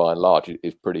club by and large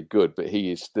is pretty good, but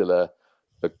he is still a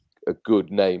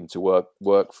good name to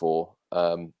work for.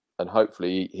 And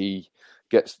hopefully he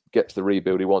gets the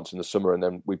rebuild he wants in the summer, and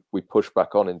then we push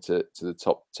back on into the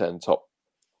top 10, top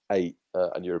 8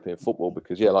 in European football.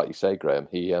 Because like you say, Graham,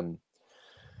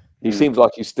 he seems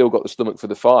like he's still got the stomach for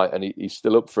the fight, and he's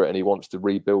still up for it, and he wants to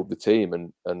rebuild the team.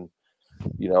 And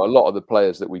you know, a lot of the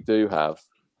players that we do have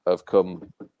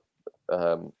come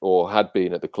or had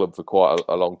been at the club for quite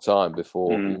a long time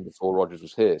before Rodgers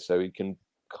was here, so he can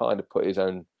kind of put his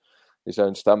own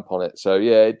stamp on it. So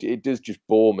yeah, it does just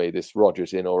bore me, this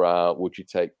Rodgers in or out. Would you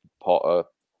take Potter?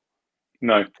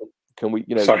 No. Can we?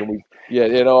 You know, can we? Yeah,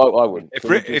 you know, I wouldn't.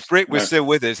 If Rick was still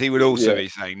with us, he would also be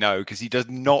saying no, because he does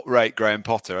not rate Graham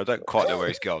Potter. I don't quite know where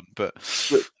he's gone, but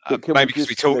maybe because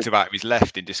we talked about him, he's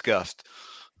left in disgust.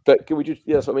 But can we just?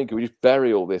 Yeah, that's what I mean. Can we just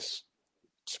bury all this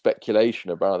speculation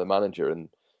about the manager and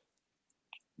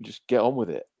just get on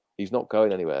with it? He's not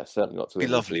going anywhere. Certainly not to. It'd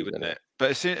be lovely, wouldn't it?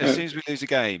 But as soon as we lose a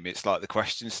game, it's like the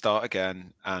questions start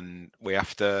again, and we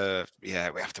have to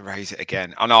raise it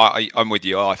again. And I'm with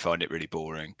you. I find it really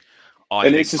boring.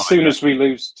 It's as soon as we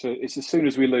lose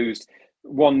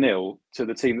 1-0 to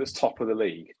the team that's top of the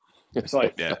league. It's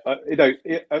like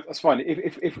that's fine.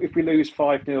 If we lose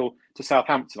 5-0 to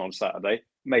Southampton on Saturday,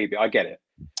 maybe I get it.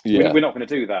 Yeah. We're not going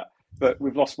to do that. But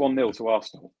we've lost 1-0 to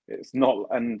Arsenal. It's not,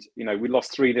 and you know, we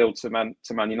lost 3-0 to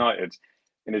Man United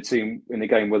in a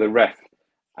game with a ref,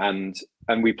 and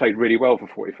we played really well for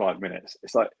 45 minutes.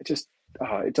 It's like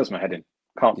it does my head in.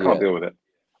 Can't deal with it.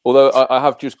 Although I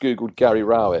have just Googled Gary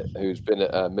Rowett, who's been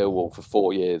at Millwall for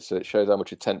 4 years, so it shows how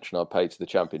much attention I pay to the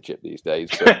Championship these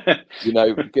days. But you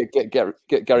know, get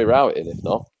Gary Rowett in, if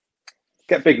not,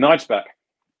 get Big Nige back.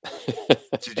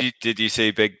 Did you see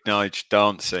Big Nige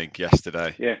dancing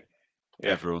yesterday? Yeah.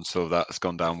 Everyone saw that. It's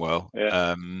gone down well.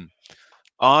 Yeah.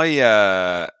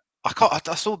 I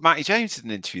saw Matty James in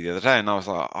an interview the other day, and I was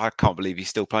like, I can't believe he's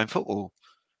still playing football,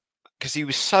 because he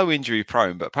was so injury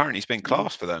prone, but apparently he's been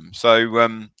class for them. So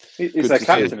he's their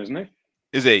captain, isn't he?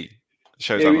 Is he?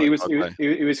 Shows he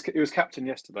was captain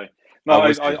yesterday. No,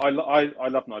 I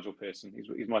love Nigel Pearson.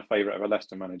 He's my favourite ever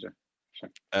Leicester manager.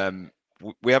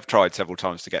 We have tried several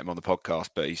times to get him on the podcast,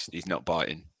 but he's not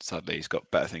biting. Sadly, he's got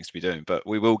better things to be doing. But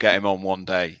we will get him on one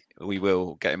day. Good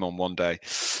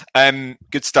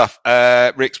stuff.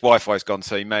 Rick's Wi-Fi's gone,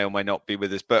 so he may or may not be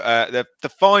with us. But the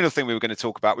final thing we were going to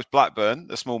talk about was Blackburn.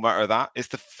 The small matter of that. It's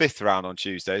the 5th round on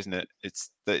Tuesday, isn't it? It's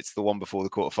the one before the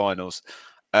quarterfinals,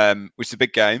 which is a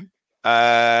big game.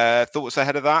 Thoughts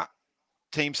ahead of that?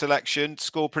 Team selection,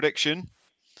 score prediction.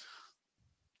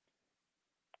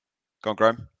 Go on,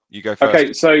 Graham. You go first.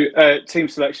 Okay, so team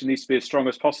selection needs to be as strong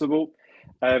as possible.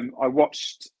 I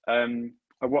watched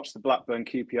the Blackburn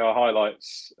QPR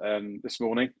highlights this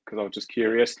morning because I was just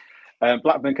curious.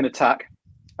 Blackburn can attack,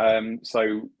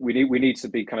 so we need to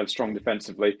be kind of strong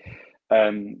defensively.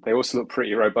 They also look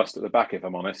pretty robust at the back, if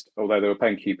I'm honest. Although they were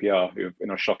playing QPR, who are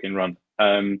in a shocking run.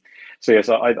 So yes,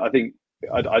 I think.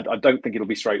 I don't think it'll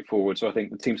be straightforward. So I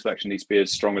think the team selection needs to be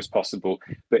as strong as possible.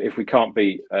 But if we can't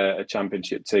beat a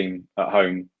Championship team at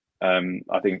home,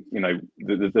 I think, you know,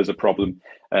 there's a problem.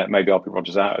 Maybe I'll put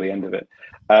Rodgers out at the end of it.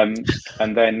 And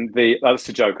then that's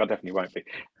a joke. I definitely won't be.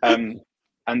 And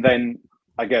then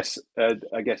I guess,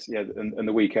 and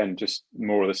the weekend, just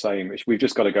more of the same. We've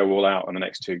just got to go all out on the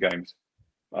next 2 games.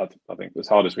 I think as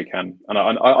hard as we can, and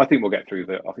I think we'll get through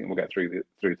the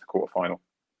quarterfinal.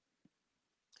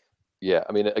 Yeah,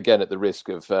 I mean, again, at the risk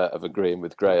of agreeing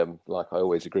with Graham, like I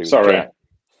always agree with Sorry. Graham.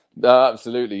 No,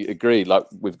 absolutely agreed. Like,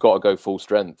 we've got to go full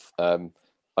strength. I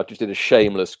just did a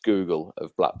shameless Google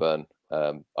of Blackburn.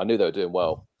 I knew they were doing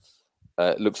well.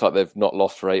 It looks like they've not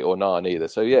lost for 8 or 9 either.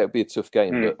 So yeah, it'd be a tough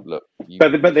game. But look,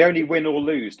 but they only win or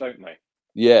lose, don't they?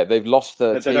 Yeah, they've lost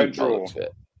 13. They don't draw.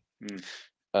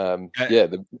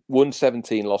 The won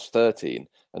 17, lost 13,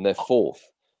 and they're 4th.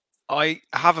 I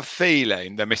have a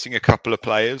feeling they're missing a couple of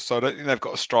players, so I don't think they've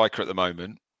got a striker at the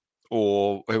moment,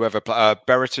 or whoever.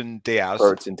 Brereton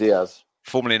Diaz,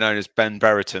 formerly known as Ben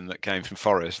Brereton, that came from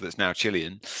Forest, that's now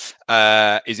Chilean,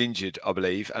 is injured, I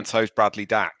believe, and so is Bradley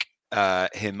Dack.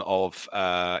 He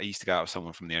used to go out with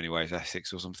someone from the Only Way is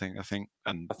Essex or something, I think.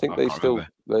 And I think they're still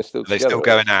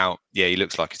going out. Yeah, he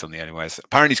looks like he's on the Only Ways.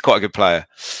 Apparently, he's quite a good player.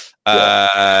 So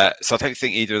I don't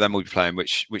think either of them will be playing,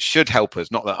 which should help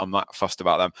us. Not that I'm that fussed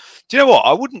about them. Do you know what?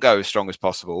 I wouldn't go as strong as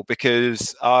possible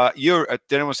because did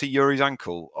anyone see Yuri's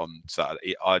ankle on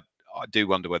Saturday? I do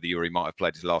wonder whether Yuri might have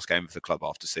played his last game of the club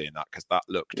after seeing that, because that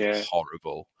looked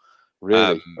horrible.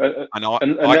 Really?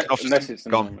 Unless it's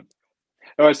an moment.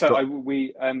 Oh, so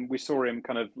we saw him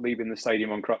kind of leaving the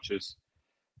stadium on crutches,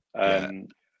 from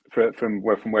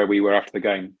where we were after the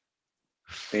game.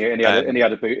 He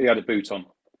had a boot on.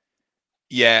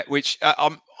 Yeah, which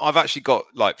I've actually got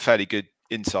like fairly good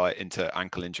insight into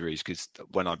ankle injuries, because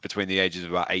when I'm between the ages of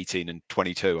about 18 and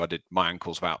 22, I did my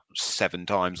ankles about 7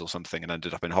 times or something and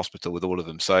ended up in hospital with all of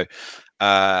them. So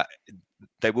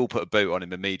they will put a boot on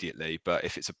him immediately, but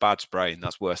if it's a bad sprain,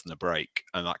 that's worse than a break,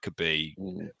 and that could be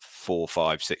 4,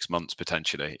 5, 6 months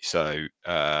potentially. So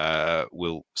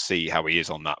we'll see how he is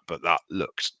on that, but that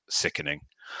looked sickening.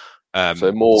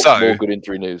 So more good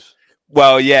injury news.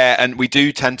 Well, yeah, and we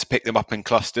do tend to pick them up in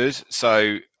clusters.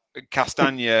 So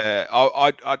Castagna,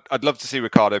 I'd love to see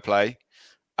Ricardo play.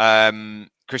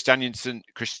 Christiansen,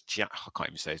 I can't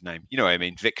even say his name. You know what I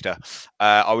mean, Victor.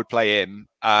 I would play him.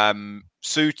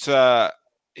 Suter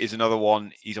is another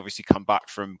one. He's obviously come back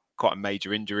from quite a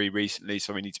major injury recently,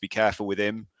 so we need to be careful with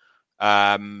him.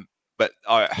 But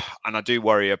I do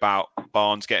worry about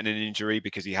Barnes getting an injury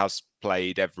because he has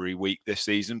played every week this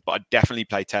season. But I'd definitely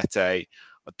play Tete.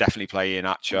 I'd definitely play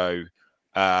Iheanacho.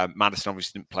 Maddison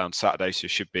obviously didn't play on Saturday, so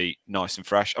it should be nice and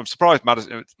fresh. I'm surprised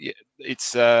Maddison.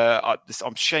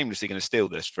 I'm shamelessly going to steal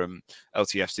this from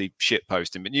LTFC shit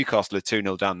posting, but Newcastle are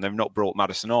 2-0 down. They've not brought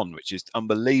Maddison on, which is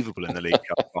unbelievable in the League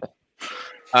Cup.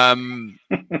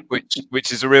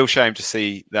 Which is a real shame to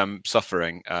see them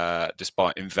suffering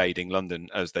despite invading London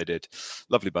as they did.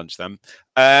 Lovely bunch, them.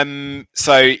 I'd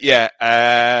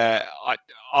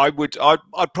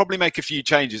probably make a few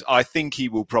changes. I think he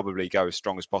will probably go as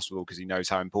strong as possible because he knows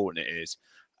how important it is,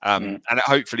 and it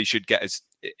hopefully should get us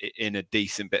in a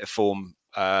decent bit of form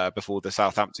before the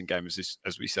Southampton game.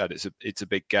 As we said, it's a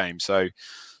big game. So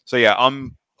yeah,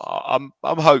 I'm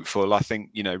hopeful. I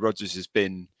think Rodgers has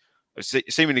been.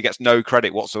 Seemingly gets no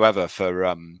credit whatsoever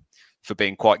for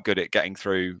being quite good at getting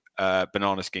through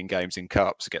banana skin games in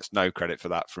cups. Gets no credit for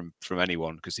that from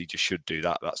anyone because he just should do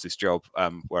that. That's his job.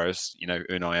 Whereas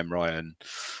Unai Emery and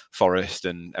Forrest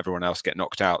and everyone else get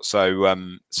knocked out. So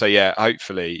yeah,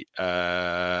 hopefully we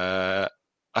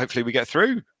get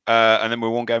through and then we're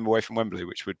one game away from Wembley,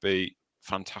 which would be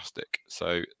fantastic.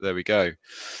 So there we go.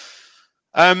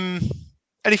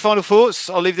 Any final thoughts?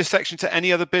 I'll leave this section to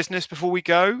any other business before we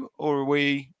go, or are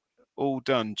we all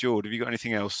done? George, have you got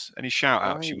anything else? Any shout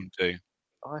outs you want to do?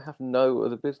 I have no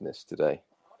other business today.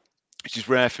 Which is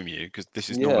rare from you because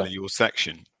this is normally your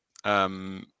section.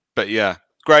 But yeah,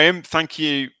 Graham, thank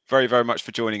you very, very much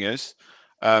for joining us.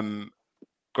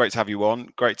 Great to have you on.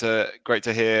 Great to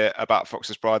hear about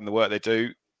Fox's Pride and the work they do.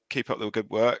 Keep up the good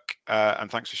work, and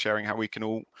thanks for sharing how we can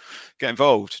all get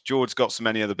involved. George's got so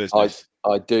many other business.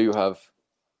 I do have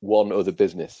one other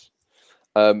business.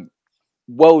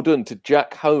 Well done to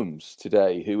Jack Holmes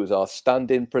today, who was our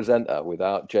stand-in presenter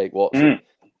without Jake Watson.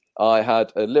 I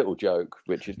had a little joke,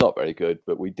 which is not very good,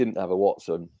 but we didn't have a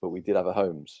Watson, but we did have a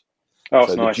Holmes. Oh,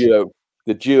 so nice.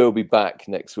 The duo will be back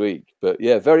next week. But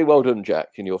yeah, very well done, Jack,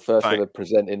 in your first ever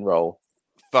presenting role.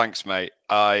 Thanks, mate.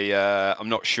 I'm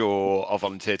not sure I'll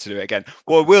volunteer to do it again.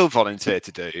 What I will volunteer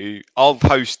to do, I'll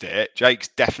host it. Jake's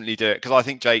definitely do it because I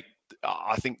think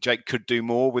Jake could do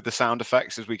more with the sound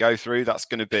effects as we go through. That's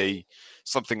going to be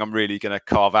something I'm really going to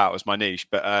carve out as my niche.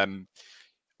 But I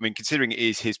mean, considering it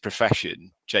is his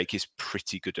profession, Jake is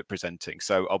pretty good at presenting.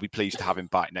 So I'll be pleased to have him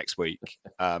back next week.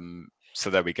 So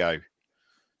there we go.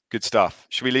 Good stuff.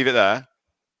 Should we leave it there?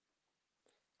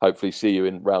 Hopefully see you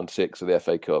in round 6 of the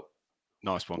FA Cup.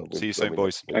 Nice one. See you soon,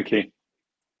 boys. Thank you.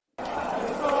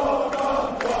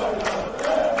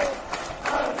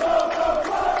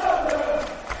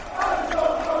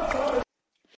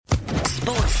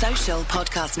 Sports Social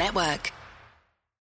Podcast Network.